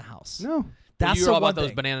have it in the house. No. That's you're the all one about those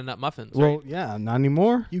thing. banana nut muffins, Well, right? yeah, not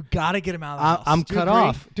anymore. You got to get them out of the house. I'm Do you cut agree?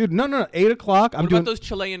 off, dude. No. 8 o'clock. I'm What doing about those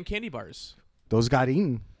Chilean candy bars? those. Got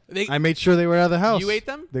eaten. They, I made sure they were out of the house. you ate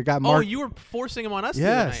them? They got Oh, marked. you were forcing them on us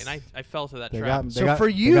Yes. the other night, and I fell to that They trap. got- So got-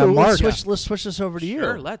 for they you, got let's marked. switch this over to you.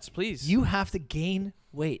 Sure, let's please. You have to gain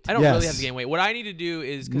weight. I don't really Yes. have to gain weight. What I need to do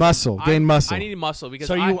is 'cause Muscle, I'm- gain muscle. I need muscle because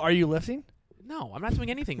So are you lifting? No, I'm not doing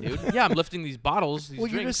anything, dude. Yeah, I'm lifting these bottles. These Well,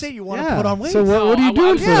 you're drinks. just saying you want to Yeah. put on weight. So what are No, you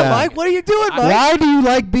doing for yeah, that? Mike. What are you doing, Mike? Why do you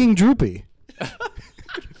like being droopy?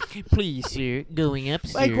 Please, sir, going up,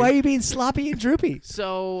 Mike, why are you being sloppy and droopy?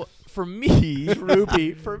 So for me,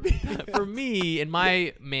 Droopy for me. for me and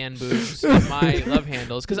my man boobs, and my love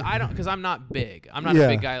handles, because I'm not big. I'm not Yeah. a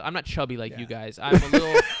big guy. I'm not chubby like you guys. I'm a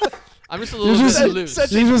little. I'm just a little You're bit just, loose.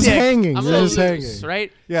 such you're just dick. hanging. I'm a You're little just loose, hanging.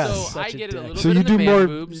 right? Yes. So Such I a get it a dick. little So bit you in the do man more.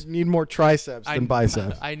 boobs. Need more triceps than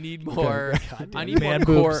biceps. I need more. I need Man more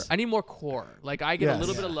core. boobs. I need more core. Like I get a Yes.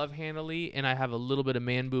 little bit of love handily, and I have a little bit of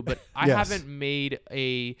man boob, but I Yes. haven't made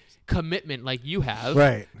a commitment like you have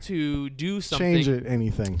Right. to do something Change it.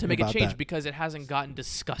 Anything to make a about change that. because it hasn't gotten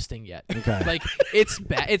disgusting yet. Okay. Like it's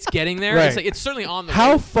it's getting there. Right. It's like it's certainly on the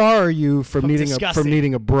How way. far are you from needing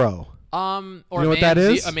disgusting. a bro? Or You know what that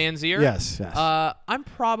is? a man's ear. Yes. I'm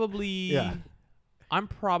probably. Yeah. I'm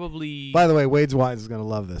probably. By the way, Wade's Wines is gonna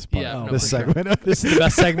love this part. Yeah, no, this for sure. segment. This is the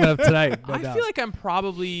best segment of tonight. No I doubt. feel like I'm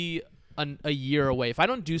probably a year away. If I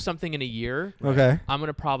don't do something in a year, Okay. I'm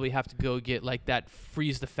gonna probably have to go get like that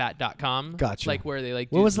freezethefat.com. Gotcha. Like where they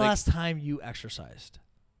like. when do, was the like, last time you exercised?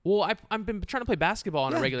 Well, I've been trying to play basketball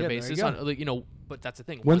on Yeah, a regular good, there you basis. go. On, like, but that's the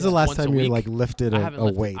thing. When's the once last a time you week, like lifted I a haven't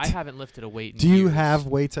lifted, weight? I haven't lifted a weight. In Do you years. have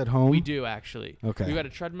weights at home? We do actually. Okay. We've got a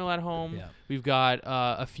treadmill at home. Yeah. We've got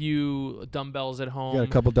a few dumbbells at home. You got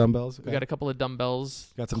a couple dumbbells. We got a couple of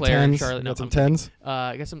dumbbells. Got some Claire and tens. Charlotte. No, Got some I'm tens.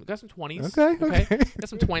 kidding. Got some 20s. Okay. Got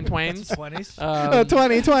some twains. 20s.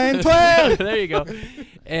 20, 20. There you go.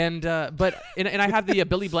 And but and I have the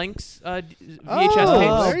Billy Blanks VHS Oh,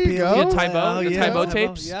 tapes. there you go. The Tybo, the Tybo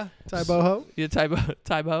tapes. Yeah. Tybo ho. The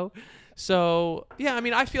Tybo. So yeah, I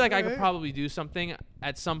mean, I feel like I could Alright. probably do something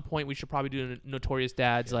at some point. We should probably do a Notorious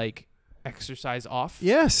Dads like exercise off.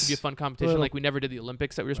 Yes. It'd be a fun competition. Little- Like we never did the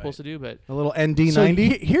Olympics that we were supposed to do, but A little So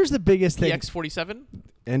ND90. here's the biggest thing. PX47.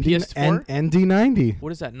 ND, PS4? ND90.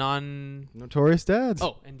 What is that? Notorious Dads.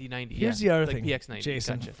 Oh, ND90. Here's yeah. the other like thing, PX90.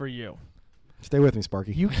 Jason, Gotcha. for you. Stay with me,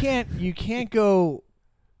 Sparky. You can't go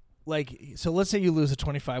like so. Let's say you lose a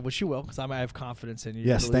 25, which you will, because I have confidence in you.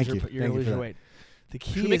 Yes, You're gonna thank lose you. You're Thank gonna you lose for your that. weight. The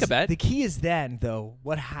key Should we make is a bet? the key is then though.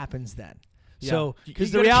 What happens then? Yeah. So you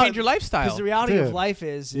because gotta change your lifestyle. Because the reality Dude, of life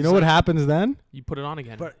is You know what happens then? You put it on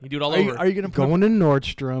again. But you do it all are over. you, are you gonna put Going to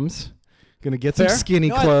Nordstrom's. Gonna get some Fair? skinny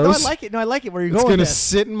no, clothes. I like it. No, I like it. Where you're It's going gonna with this.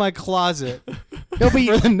 sit in my closet No, but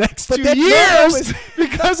for the next but 2 that- no, years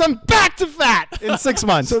because I'm back to fat in 6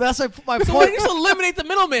 months. So that's my so why point. don't you just eliminate the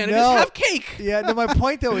middleman and just No. have cake? Yeah, no. My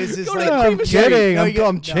point though is Go to like the I'm cream kidding. No,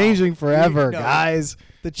 I'm no. changing forever, No. guys.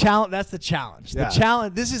 the challenge. That's the challenge. Yeah. The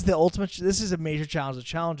challenge. This is the ultimate. This is a major challenge. The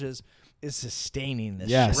challenge is sustaining this.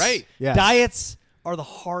 Yes. shit. Right. Yes. Diets are the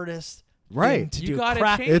hardest Right. thing to You do.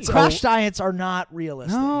 gotta change. It's Crash diets are not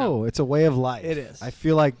realistic. No, it's a way of life. It is. I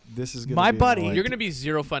feel like this is gonna My be buddy- like- You're gonna be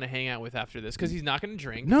zero fun to hang out with after this because he's not gonna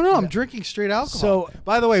drink. No, I'm Yeah. drinking straight alcohol. So-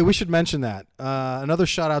 by the way, we should mention that. Another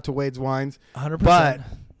shout out to Wade's Wines. 100%. But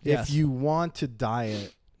Yes. if you want to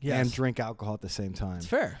diet Yes. and drink alcohol at the same time, it's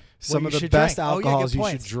fair. some What of you the should best drink. Oh, yeah, good alcohols you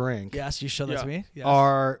points. should drink Yes, you showed that Yeah. to me. Yes.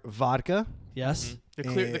 are vodka. Yes. The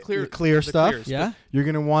clear, Eh, the clear, the clear stuff. clears. Yeah. You're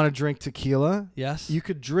gonna want to drink tequila. Yes. You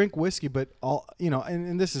could drink whiskey, but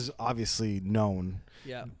and this is obviously known.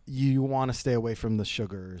 yeah. You want to stay away from the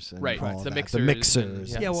sugars and Right, all the that. The mixers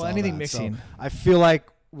mixers. and- Yeah, well, all anything that. So mixing. I feel like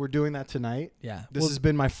we're doing that tonight. Yeah. This Well, has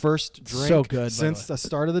been my first drink so good, by the since way. the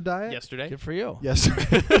start of the diet. Yesterday. good for you. Yes.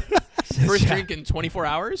 First Yeah. drink in 24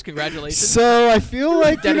 hours. Congratulations. So I feel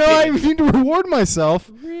like I Dedicated. need to reward myself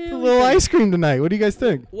with a little ice cream tonight. What do you guys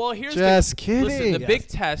think? Well, here's Just the, kidding. Listen, the Yes. big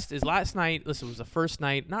test is last night. Listen, it was the first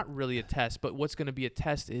night. Not really a test, but what's going to be a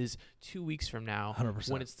test is 2 weeks from now 100%.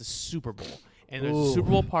 when it's the Super Bowl. And there's a Ooh. Super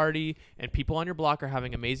Bowl party, and people on your block are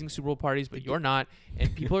having amazing Super Bowl parties, but you're not.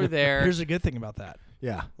 And people are there. Here's a good thing about that.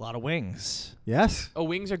 Yeah. A lot of wings. Yes. Oh,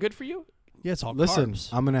 wings are good for you? Yeah, it's all Listen, carbs.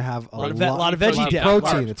 I'm gonna have a Lot of lot veggie of dip.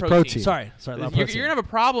 protein. Carbs, It's protein. protein. Sorry. A lot of You're protein. going to have a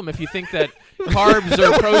problem if you think that carbs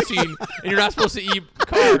are protein and you're not supposed to eat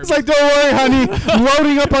carbs. It's like, don't worry, honey, I'm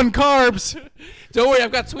loading up on carbs. Don't worry,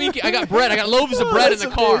 I've got Twinkie. I got bread. I got loaves of bread in the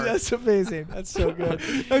car. That's amazing. That's so good.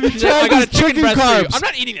 Have you She's like, I tried got a these chicken breast for you. carbs? I'm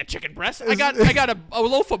not eating a chicken breast. I got a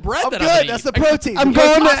loaf of bread I'm that good. I'm That's eating. the protein. I'm The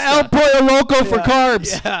going to pasta. El Pollo Loco for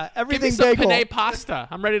carbs. Yeah, Give me everything some bagel. penne pasta.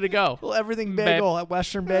 I'm ready to go. Well, everything Babe. bagel at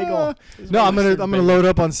Western Bagel. No, I'm gonna load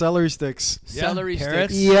up on celery sticks. Celery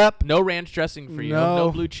carrots. sticks. Yep. No ranch dressing for you.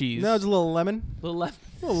 No blue cheese. No, just a little lemon. Little A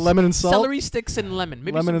little lemon and salt. Celery sticks and lemon.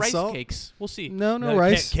 Maybe Lemon some and rice salt? cakes. We'll see. No, no No,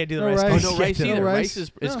 rice. can't do the no rice. Oh, Rice. no Can't rice do the either. rice. Rice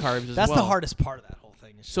is No. carbs as That's well. the hardest part of that whole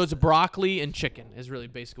thing. So it's broccoli and chicken is really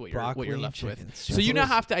basically what Broccoli you're and left with. chicken. So you now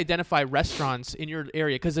have to identify restaurants in your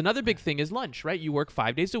area because another big thing is lunch, right? You work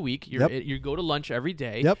 5 days a week. You go to lunch every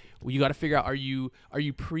day. Yep. Well, you got to figure out are you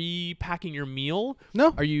pre-packing your meal?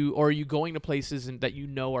 No. Are you going to places that you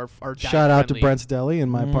know are diet Shout out to friendly? Brent's Deli in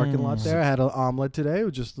my parking lot there. I had an omelet today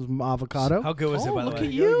with just some avocado. How good was it, by the look way?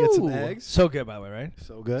 at You get some you. eggs. So good, by the way, right?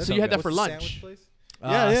 So good. So you had that What's for the lunch? sandwich place?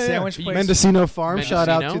 Sandwich place. Mendocino Farm. Shout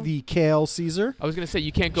out to Mendocino? the Kale Caesar. I was gonna say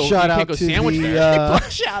you can't go. Shout you out can't go to sandwich the there.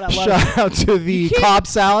 Shout out. shout out to the can't- Cobb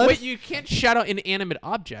salad. Wait, you can't shout out inanimate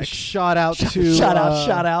objects. Shout out to Shout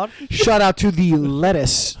out. shout out to the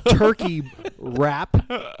lettuce turkey wrap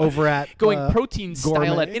over at Going protein style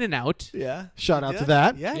Gourmet. at In-N-Out. Yeah. Shout out to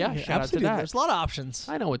that. Yeah. Yeah, shout out to absolutely. that. There's a lot of options.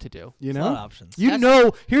 I know what to do. You There's a lot of know, options. you That's-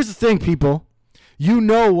 know. Here's the thing, people. You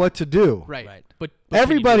know what to do. Right. Right. But can you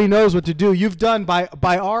Everybody do it? knows what to do. You've done by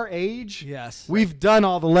our age. Yes. We've done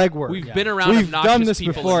all the legwork. We've Yeah. been around We've obnoxious done this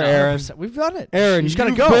people before, enough. Aaron. We've done it. Aaron, you just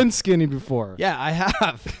gotta you've go. been skinny before. Yeah, I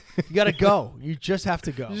have. You gotta go. You just have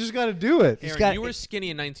to go. You just got to do it. Aaron, got- you were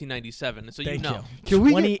skinny in 1997, so Thank you know. you. Can we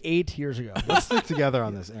get- 28 years ago. Let's stick together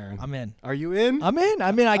on this, Aaron. I'm in. Are you in? I'm in.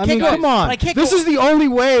 I mean, I I can't mean, go. come on. but I can't This go, is the only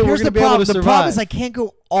way we're Here's going the to be able problem. to The survive. problem is I can't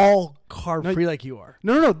go all carb free like you are.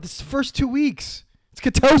 No. This is the first 2 weeks. It's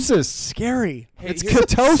ketosis. Scary. It's here's-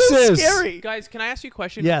 ketosis. So scary. Guys, can I ask you a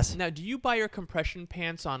question? Yes. Now, do you buy your compression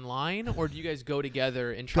pants online, or do you guys go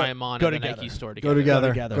together and try them on go at the together. Nike store Go together? together.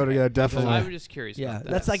 together. Go together. Definitely. I was just curious. Yeah, about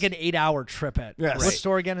that. that's like an 8-hour trip at. Yes. What Right.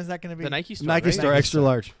 store again is that going to be? the Nike store. Nike right? store, extra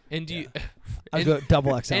large. And do you? I'll and, go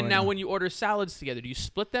double XL. and right now, when you order salads together, do you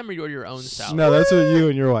split them or you order your own salad? No, that's what you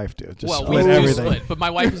and your wife do. Just well, split we do everything. split, but my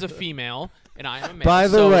wife is a female and I am a male. By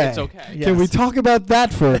the so way, it's okay. Yeah. can we Yes. talk about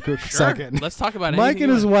that for a quick Sure. second? Let's talk about Mike anything and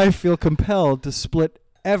you his want. wife feel compelled to split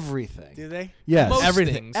everything. do they? Yes. Most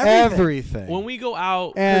Everything. things. Everything. When we go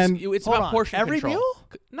out, 'cause And- it's Hold about on, portion every control.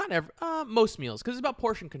 meal? Not every, most meals, because it's about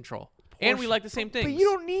portion control. And we like the same things. But you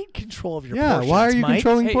don't need control of your Yeah, portions, why are you Mike.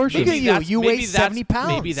 controlling Hey, portions? Look maybe at you. that's- You maybe weigh that's- 70 pounds.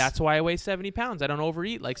 Maybe that's why I weigh 70 pounds. I don't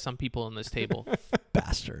overeat like some people on this table.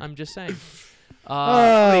 Bastard. I'm just saying.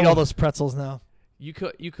 I eat all those pretzels now. You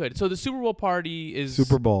could. So the Super Bowl party is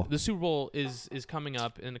Super Bowl. The Super Bowl is coming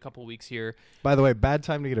up in a couple weeks here. By the way, bad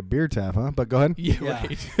time to get a beer tap, huh? But go ahead. Yeah, Yeah.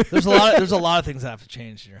 right. There's a lot of things that have to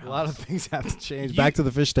change in your house. A lot of things have to change. You- Back to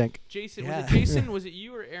the fish tank. Jason, Yeah. was it Jason? Was it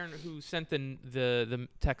you or Aaron who sent the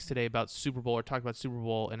text today about Super Bowl or talked about Super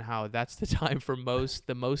Bowl and how that's the time for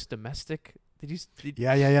the most domestic?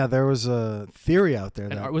 Yeah. There was a theory out there.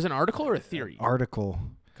 That Was it an article or a theory? article.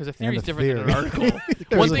 Because a theory is a different than an theory. article.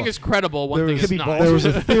 There One was thing a- is credible, one there thing was- is Could be not. both. There was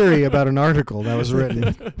a theory about an article that was written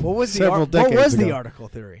What was the several what decades was the ago. article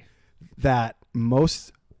theory? that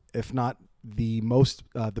most, if not the most,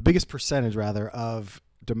 the biggest percentage rather of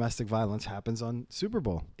domestic violence happens on Super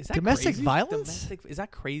Bowl. Is that Domestic crazy? violence? Is that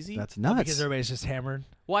crazy? That's Because nuts. everybody's just hammered.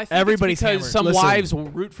 Well, I think everybody's it's because hammered. some Listen. wives will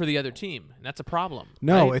root for the other team, and that's a problem.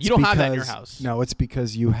 No, right? it's you don't because, have that in your house. No, it's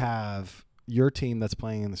because you have your team that's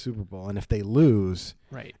playing in the Super Bowl, and if they lose,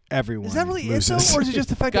 Right. everyone Is that really it, loses. though? Or is it just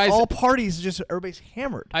the fact Guys- that all parties, just everybody's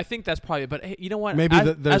hammered? I think that's probably. But hey, you know what? Maybe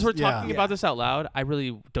as, there's- as we're yeah. talking about this out loud, I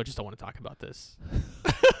really just don't want to talk about this.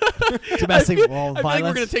 Domestic I violence. feel like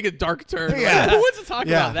we're gonna take a dark turn. Yeah. Who wants to talk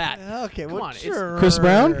Yeah. about that? Okay, Come well, on, it's sure. Chris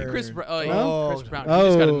Brown? Chris Brown. Oh, yeah, Oh. Chris Brown. He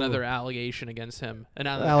just got Oh. another allegation against him.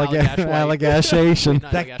 Another Allegation.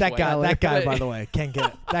 That guy, by the way, can't get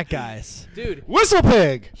it. That guy's. Dude, Whistle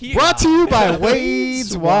Pig, He- brought to you by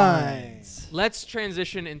Wade's Wade's Wines. let's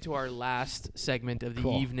transition into our last segment of the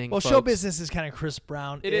Cool. evening. Well, folks. show business is kind of Chris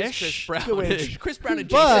Brown. It is Chris Brown. Good Chris Brown and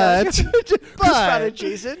But, Jason. Chris Brown but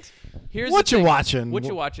adjacent. Here's what the you thing. watching? What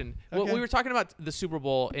you watching? Well, Okay. we were talking about the Super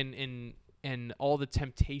Bowl and all the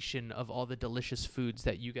temptation of all the delicious foods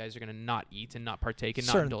that you guys are going to not eat and not partake and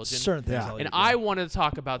not indulge in. Certain things. Yeah. I'll And eat, I yeah. wanted to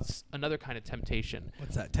talk about another kind of temptation.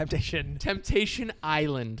 What's that? Temptation. Temptation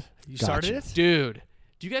Island. You Gotcha. started it? Dude,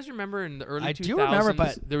 Do you guys remember in the early 2000s? I do remember,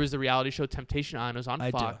 but there was the reality show Temptation Island. It was on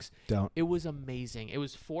I Fox. Don't. It was amazing. It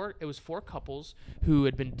was four couples who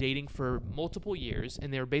had been dating for multiple years,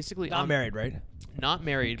 and they were basically not married, right? Not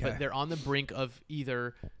married, Okay. but they're on the brink of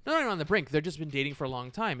either. No, not on the brink. They've just been dating for a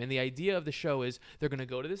long time, and the idea of the show is they're going to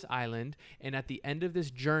go to this island, and at the end of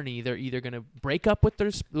this journey, they're either going to break up with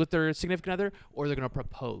their significant other, or they're going to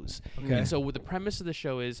propose. Okay. And so, what the premise of the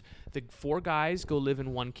show is, the 4 guys go live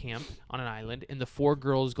in one camp on an island, and the 4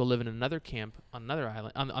 girls go live in another camp on another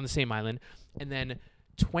island, on the same island, and then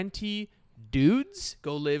 20 dudes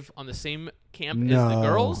go live on the same camp as the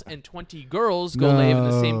girls, and 20 girls go live in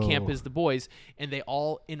the same camp as the boys, and they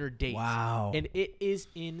all interdate. Wow. And it is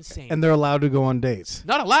insane. And they're allowed to go on dates.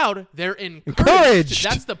 Not allowed, they're encouraged. Encouraged.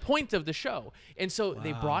 That's the point of the show. And so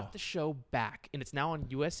they brought the show back, and it's now on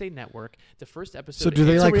USA Network. The first episode. So do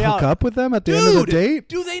they like hook up with them at the end of the date?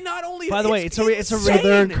 Do they not only? By the way, it's a So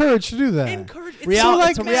they're encouraged to do that. Encouraged.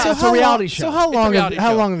 It's a reality show. So how It's a long reality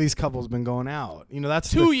show. have these couples been going out? You know, that's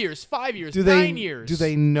 2 years, 5 years, do 9 years. Do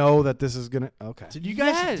they know that this is gonna? Okay. Did you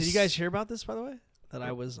Yes. guys hear about this, by the way? That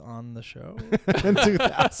I was on the show. In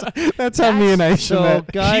 2000. That's how me and Aisha So,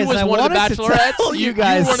 met. guys, She was I one of the wanted to bachelorettes. tell You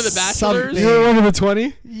guys were one of the bachelors. something. You were one of the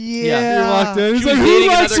 20? Yeah. You walked in. He's She was like, dating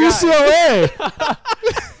who likes another UCLA?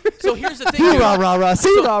 So here's the thing. See dude. rah rah rah.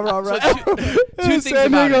 See rah rah So rah. two things San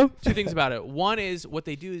about Diego. it. Two things about it. One is what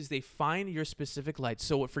they do is they find your specific lights.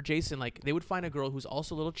 So for Jason, like they would find a girl who's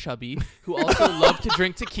also a little chubby, who also loved to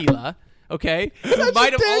drink tequila. Okay, who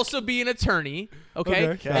might have also be an attorney. Okay,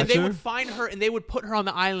 Okay, and they gotcha. would find her and they would put her on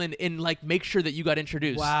the island and like make sure that you got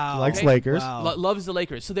introduced. Wow. Likes Okay. Lakers. Wow. Loves the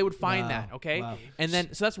Lakers, so they would find Wow. that. Okay, Wow. and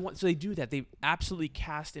then so that's one. So they do that. They absolutely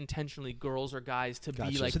cast intentionally girls or guys to be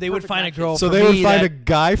Gotcha. like. So they would perfect find a matches. girl So for they would me find that- a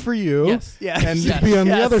guy for you. Yes. Yeah. And yes, be on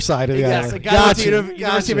the yes. other side of the Yes, island. a guy went to Gotcha.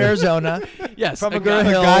 University of Arizona Yes, from a McGraw guy-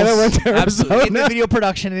 Hill. A guy that went to Absolutely. Arizona. in the video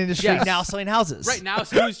production industry, Yes. now selling houses. Right now,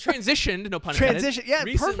 so who's transitioned, no pun intended, Transition- yeah,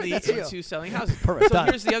 perfect, recently that's you. into selling houses. Perfect, So done.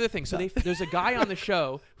 here's the other thing. So there's a guy on the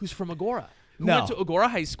show who's from Agora, who No. went to Agora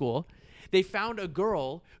High School. They found a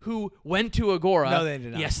girl who went to Agora. No, they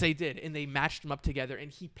did not. Yes, they did, and they matched them up together,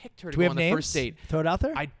 and he picked her to Do we go have on the names? first date. Throw it out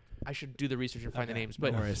there. I should do the research and find the Okay, names,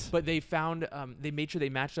 no but worries. they found they made sure they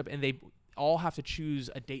matched up, and they all have to choose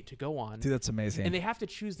a date to go on, Dude, that's amazing. and they have to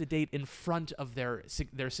choose the date in front of their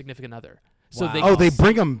significant other. So Wow. they Oh, they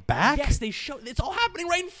bring them back? Yes, they show. It's all happening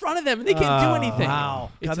right in front of them, and they can't do Oh, anything. Wow.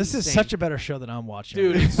 It's God, this is insane. such a better show than I'm watching.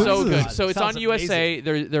 Dude, it's so This is- good. So it's Sounds on USA.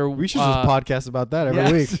 They're We should just podcast about that every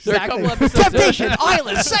Yes. week. There are a couple episodes. Temptation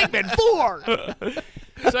Island segment 4.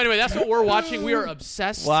 So anyway, that's what we're watching. We are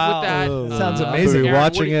obsessed Wow. with that. Oh, Sounds I'll amazing. be Aaron,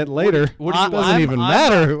 watching it later. What do you It doesn't even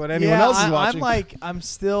matter what anyone else is watching. I'm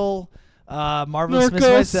still Marvelous Miss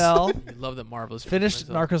Narcos. Maisel. I love that Marvelous. Finished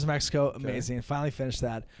myself. Narcos Mexico. Amazing. Finally finished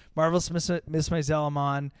that. Marvelous Miss Maisel I'm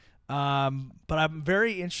on. But I'm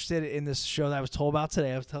very interested in this show that I was told about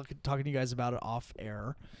today. I was talking to you guys about it off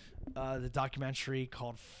air. The documentary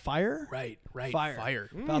called Fire. Right. Fire.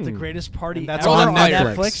 About the greatest party And that's ever on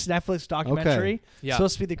Netflix. Netflix. Netflix documentary. Okay. Yeah.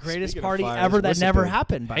 Supposed to be the greatest Speaking of party fires, ever that what's the never big-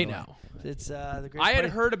 happened. By Hey the way. now. It's the greatest. I had party.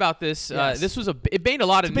 heard about this. Yes. This was it made a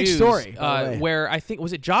lot of It's a big news. story, by the way. Where I think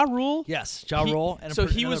was it Ja Rule. Yes, Ja Rule. And so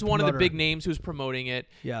he another was one of the promoter. big names who was promoting it.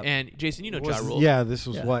 Yeah. And Jason, you know Ja Was- Rule. Yeah, this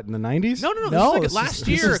was Yeah. what, in the 90s? No. This No, was like this last is,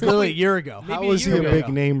 year. This a is couple literally a years- year ago. maybe How a was he year a ago. big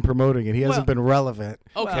name promoting it? He hasn't been relevant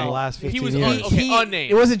Okay. in the last 15 He was years.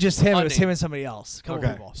 unnamed. It wasn't just him. It was Unnamed. him and somebody else. A couple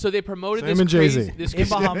Okay. people. So they promoted So this him and crazy, Jay-Z. this In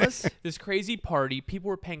Bahamas. this crazy party. People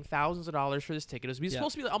were paying thousands of dollars for this ticket. It was Yeah.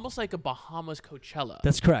 supposed to be almost like a Bahamas Coachella.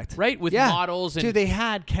 That's correct. right with Yeah. models and Dude, they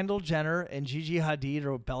had Kendall Jenner and Gigi Hadid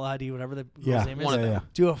or Bella Hadid, whatever the girl's Yeah, name is, One of them.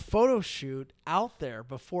 do a photo shoot out there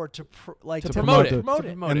before to to to promote it. promote To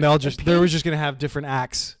it. promote And it. they'll just, they were just going to have different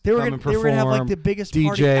acts They were come gonna, and they were perform. gonna have like the biggest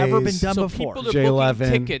party ever been DJs. done so before. people they're Jay booking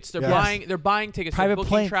Levin. tickets. They're Yes. buying tickets. Private they're booking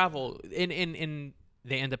plane. travel. In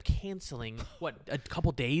they end up canceling a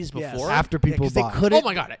couple days Yes. before. After people 'cause they bought. couldn't. Oh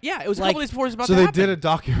my god! Yeah, it was a like- couple days before it was about So to they happen. did a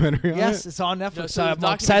documentary on Yes, it? it's on No, Netflix. so I'm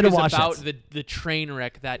the excited to documentary watch is about it. the train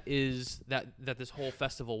wreck that is that this whole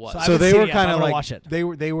festival was. So I So haven't they seen were it yet, but kind I'm of gonna like watch it.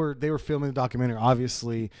 they were filming the documentary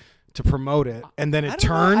obviously to promote it, and then I it don't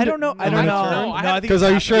know. turned. I don't know. I and don't then it know. turned? No, I No, I haven't- think Because are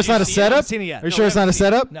you it's sure it's happening. not a Did you see it? I haven't setup? seen it yet. Are you No, sure I it's not a haven't seen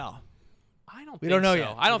it. setup? No. I don't. We think don't know so.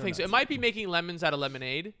 yet. I don't We think don't so. It know. might be making lemons out of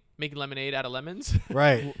lemonade, making lemonade out of lemons.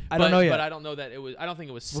 Right. I don't know yet. But I don't know that it was. I don't think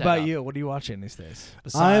it was. What Set about up. you? What are you watching these days? I'm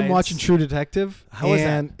Besides- watching True Detective. How is that?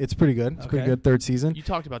 and it's pretty good. It's pretty Okay. good. Third season. You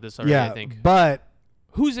talked about this already. Yeah, I think. but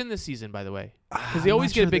Who's in this season, by the way? because they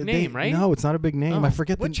always get a big name, right? No, it's not a big name. Oh. I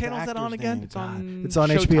forget What the channel is that on actor's again? name. It's on It's on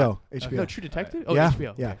Showtime. HBO. HBO. No, True Detective. Oh, yeah,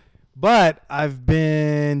 HBO. yeah. Okay. But I've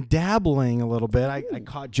been dabbling a little bit. I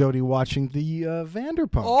caught Jody watching the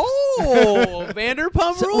Vanderpump. Oh,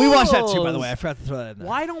 Vanderpump So Rules. we watched that too, by the way. I forgot to throw that in there.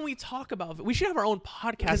 Why don't we talk about? We should have our own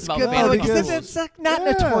podcast It's about good, Vanderpump because Rules. it's like not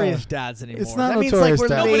Yeah. Notorious Dads anymore. It's not that means Notorious like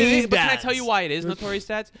we're Dads. No, but, main but can I dads. tell you why it is Notorious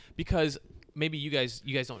Dads? Because maybe you guys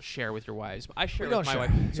don't share with your wives. I share We with my don't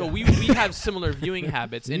wife. share. So Yeah. we have similar viewing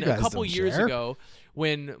habits. You And a guys couple don't years share. ago,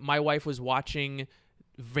 when my wife was watching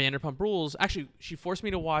Vanderpump Rules, actually she forced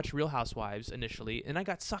me to watch Real Housewives initially, and I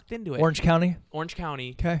got sucked into it. Orange County. Orange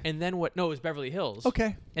County. 'Kay. And then what? No, it was Beverly Hills.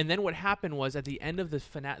 Okay. And then what happened was at the end of the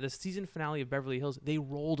season finale of Beverly Hills, they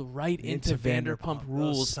rolled right into Vanderpump. Vanderpump Those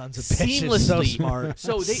Rules sons of bitches. seamlessly. So smart.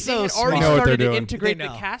 So they So had already smart. They know what started they're to doing. integrate They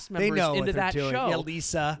the know. cast They members know what into they're that doing. show. Yeah,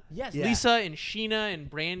 Lisa. Yes, Yeah. Lisa and Sheena and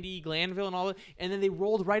Brandy Glanville and all that, and then they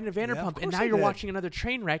rolled right into Vanderpump, of and course now they you're did. watching another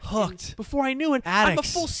train wreck. and Hooked. Before I knew it, I'm a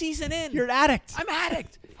Addicts. full season in. You're an addict. I'm addict.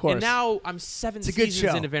 course. And now I'm 7 It's a good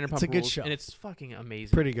seasons show. into Vanderpump It's a good Rules, show. and it's fucking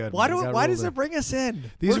amazing. Pretty good. Why man. You do? gotta Why roll does there. it bring us in?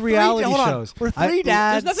 These We're reality hold on. shows. We're I- three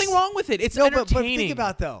dads. There's nothing wrong with it. It's No, entertaining. but think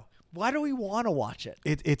about though. Why do we want to watch it?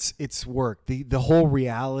 It's work. The whole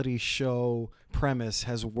reality show premise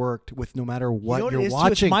has worked with no matter what know what you're it is, too? It's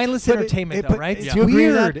watching. mindless But entertainment, though, but right? It's Do you agree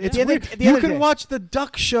with weird. that? It's The other- weird. the You other can day- watch the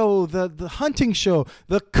duck show, the hunting show,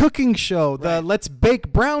 the cooking show, the Right. let's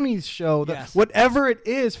bake brownies show, the Yes. whatever it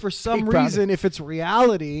is. For some Bake brownies. reason, if it's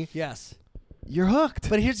reality, Yes. you're hooked.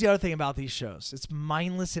 But here's the other thing about these shows. It's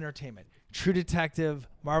mindless entertainment. True Detective,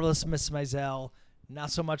 Marvelous Miss Maisel, not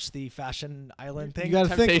so much the Fashion Island thing. you got to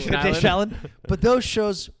think. Temptation Temptation Island. But those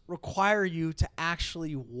shows require you to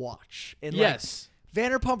actually watch. And Yes. Like,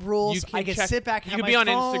 Vanderpump Rules, You can I can check- sit back You have can my be on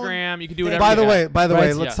phone. Instagram. You can do By whatever. By the you way, got. by the way,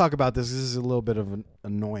 Right? let's Yeah. talk about this. This is a little bit of an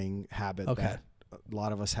annoying habit Okay. that a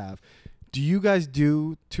lot of us have. Do you guys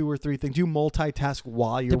do 2 or 3 things? Do you multitask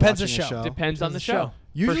while you're Depends watching the a show. show? Depends on the show.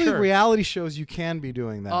 Usually, For sure. reality shows you can be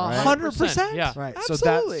doing that, right? 100%. Yeah. Right.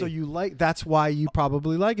 Absolutely. So you like. That's why you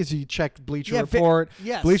probably like is you check Bleacher Yeah, Report.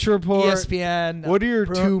 Yes. Bleacher Report. ESPN. What are your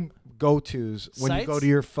Pro- 2 go-tos when you go Sites? to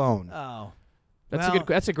your phone? Oh. That's Well, a good.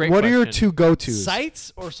 That's a great. What are your question. 2 go-tos?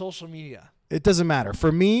 Sites or social media? It doesn't matter.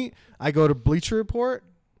 For me, I go to Bleacher Report,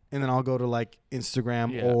 and then I'll go to like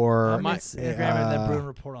Instagram Yeah. or I'm my- Instagram and then Bruin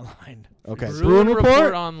Report online. Okay, Bruin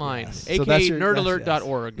Report online, Yes. So aka that's your-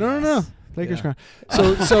 nerdalert.org. No. Lakers Yeah.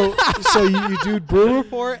 crown. So you do Bruin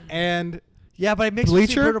Report and Yeah, but I mix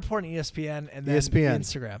Bleacher? Bruin Report and ESPN and then ESPN.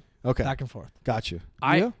 Instagram. okay, Back and forth. got you.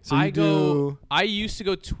 I So you I go. do- I used to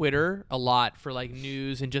go Twitter a lot for like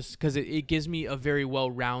news and just because it gives me a very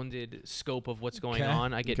well-rounded scope of what's going Okay.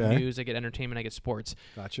 on. I get Okay. news, I get entertainment, I get sports.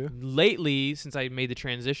 Got you. Lately, since I made the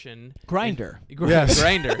transition, Grinder. Yes.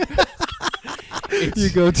 Grinder. You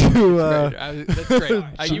go to That's great.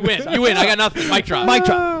 You win. You win. I got nothing. Mic drop.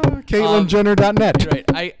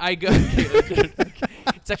 CaitlinJenner.net. Right. I go.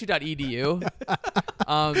 It's actually .edu.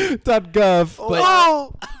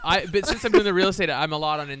 .gov. But since I'm doing the real estate, I'm a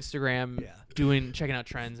lot on Instagram, Yeah. checking out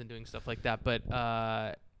trends and doing stuff like that. But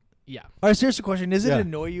yeah. All right, serious question. Does it Yeah.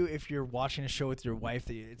 annoy you if you're watching a show with your wife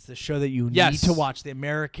that it's the show that you Yes. need to watch, The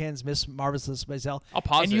Americans, Miss Marvelous Maisel, I'll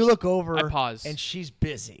pause and it. you look over I pause. and she's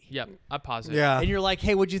busy. Yep. I pause it. Yeah. And you're like,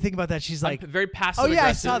 hey, what'd you think about that? She's I'm like, very passive. oh, yeah, I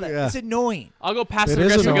aggressive. saw that. Yeah. It's annoying. I'll go passive It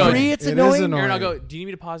is aggressive. annoying. Go. Agree it's It is annoying? annoying. Aaron, I'll go. Do you need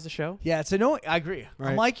me to pause the show? Yeah, it's annoying. I agree.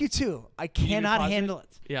 Right. I'm like you, too. I need me to cannot pause it? handle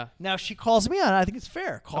it. Yeah. Now, if she calls me out, I think it's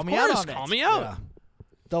fair. Call Of me out course, on it. call me out. Yeah.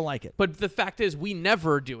 Don't like it. But the fact is, we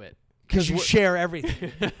never do it. Because you we're- share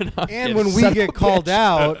everything. And when we Son of get a called bitch.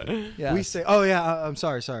 out, Yeah. we say, "Oh yeah, I'm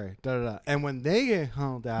sorry." Da da da. And when they get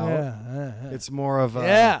called out, it's more of a,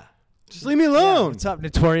 yeah. just leave me Yeah. alone. What's up,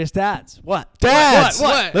 Notorious Dads? What? Dads,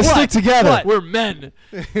 What? let's stick together. What? We're men.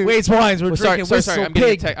 Wade's Wines. We're Well, sorry, drinking sorry. Whistle I'm getting a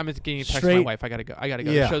Pig. text. I'm getting a text from Straight- my wife. I gotta go. Yeah.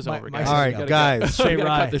 The show's My- over, my guys. All right, Gotta go. guys. Straight Gotta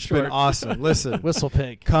rye. cut this It's been short. awesome. Listen, Whistle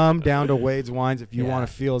Pig. come down to Wade's Wines if you Yeah. want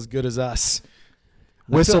to feel as good as us.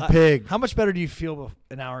 I Whistle feel- Pig. How much better do you feel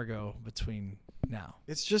an hour ago between now?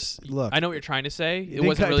 It's just look. I know what you're trying to say. It didn't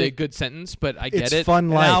wasn't cut- really a did- good sentence, but I get It's it. fun An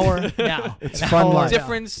life. hour now. It's An fun hour life. now.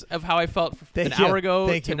 Difference of how I felt Thank an you. hour ago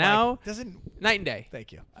Thank to you, now, Mike. Doesn't. night and day.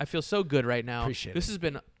 Thank you. I feel so good right now. Appreciate This it. has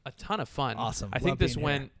been a ton of fun. Awesome. I Love think this being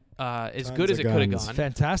went as Tons good as of it could have guns. gone.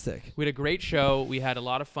 Fantastic. We had a great show. We had a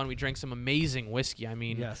lot of fun. We drank some amazing whiskey. I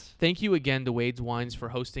mean, Yes. thank you again to Wade's Wines for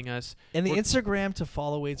hosting us. And the We're- Instagram to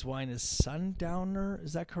follow Wade's Wine is Sundowner.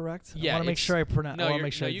 Is that correct? Yeah, I want to make it's- sure I pronounce. No, I want you're, to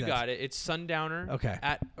make sure no, you got it. It's Sundowner. Okay.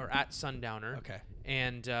 At Sundowner. Okay.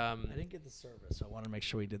 And I didn't get the service, so I want to make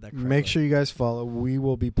sure we did that correctly. Make sure you guys follow. We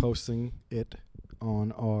will be posting it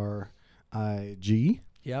on our IG.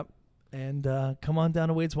 Yep. And come on down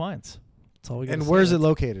to Wade's Wines. That's all we got. And where's it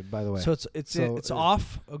located, by the way? So it's So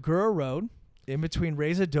off Agura Road. in between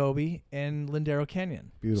Ray's Adobe and Lindero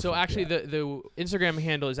Canyon. Beautiful. So actually, Yeah. the Instagram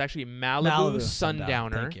handle is actually Malibu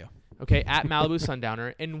Sundowner. Thank you. Okay, at Malibu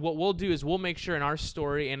Sundowner. And what we'll do is we'll make sure in our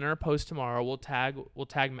story and in our post tomorrow we'll tag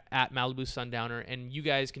at Malibu Sundowner, and you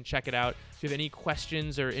guys can check it out. If you have any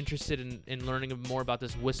questions or interested in learning more about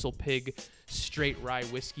this Whistle Pig straight rye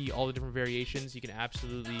whiskey, all the different variations, you can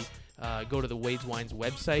absolutely go to the Wade's Wines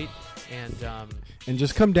website And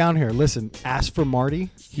just come down here. Listen, ask for Marty.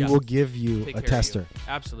 He Yeah. will give you take a care of tester. you.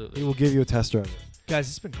 Absolutely. He will give you a tester of it. Guys,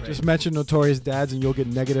 it's been great. Just mention Notorious Dads and you'll get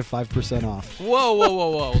negative 5% off.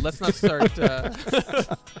 Whoa. Let's not start.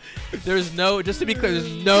 There's no, just to be clear,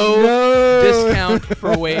 there's no discount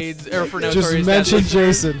for Wade's or for Notorious Just Dads mention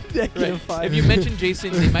listeners. Jason. Right. If you mention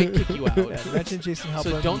Jason, they might kick you out. Yeah, mention Jason Halpern.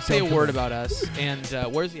 So don't say a word about us. And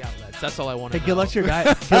where's the outlets? That's all I want to Hey, know. good luck to your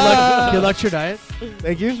diet. Good luck to your diet.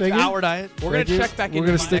 Thank you. Thank you. Our diet. We're going Thank to you. check back in. We're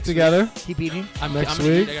gonna with you stick next together. Keep eating. Week. I'm next gonna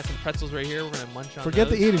week. Eat. I got some pretzels right here. We're going to munch on Forget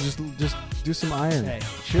those. the eating. Just do some iron. Hey,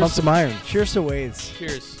 Pump cheers. some iron. Cheers to Wade's.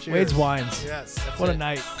 Cheers. Wade's Wines. Yes. That's What a it.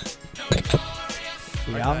 night.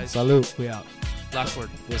 We All right, out. guys. Salute. We out. Last word.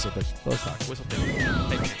 Whistle pig. Close talk. Whistle pig.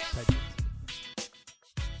 Take care.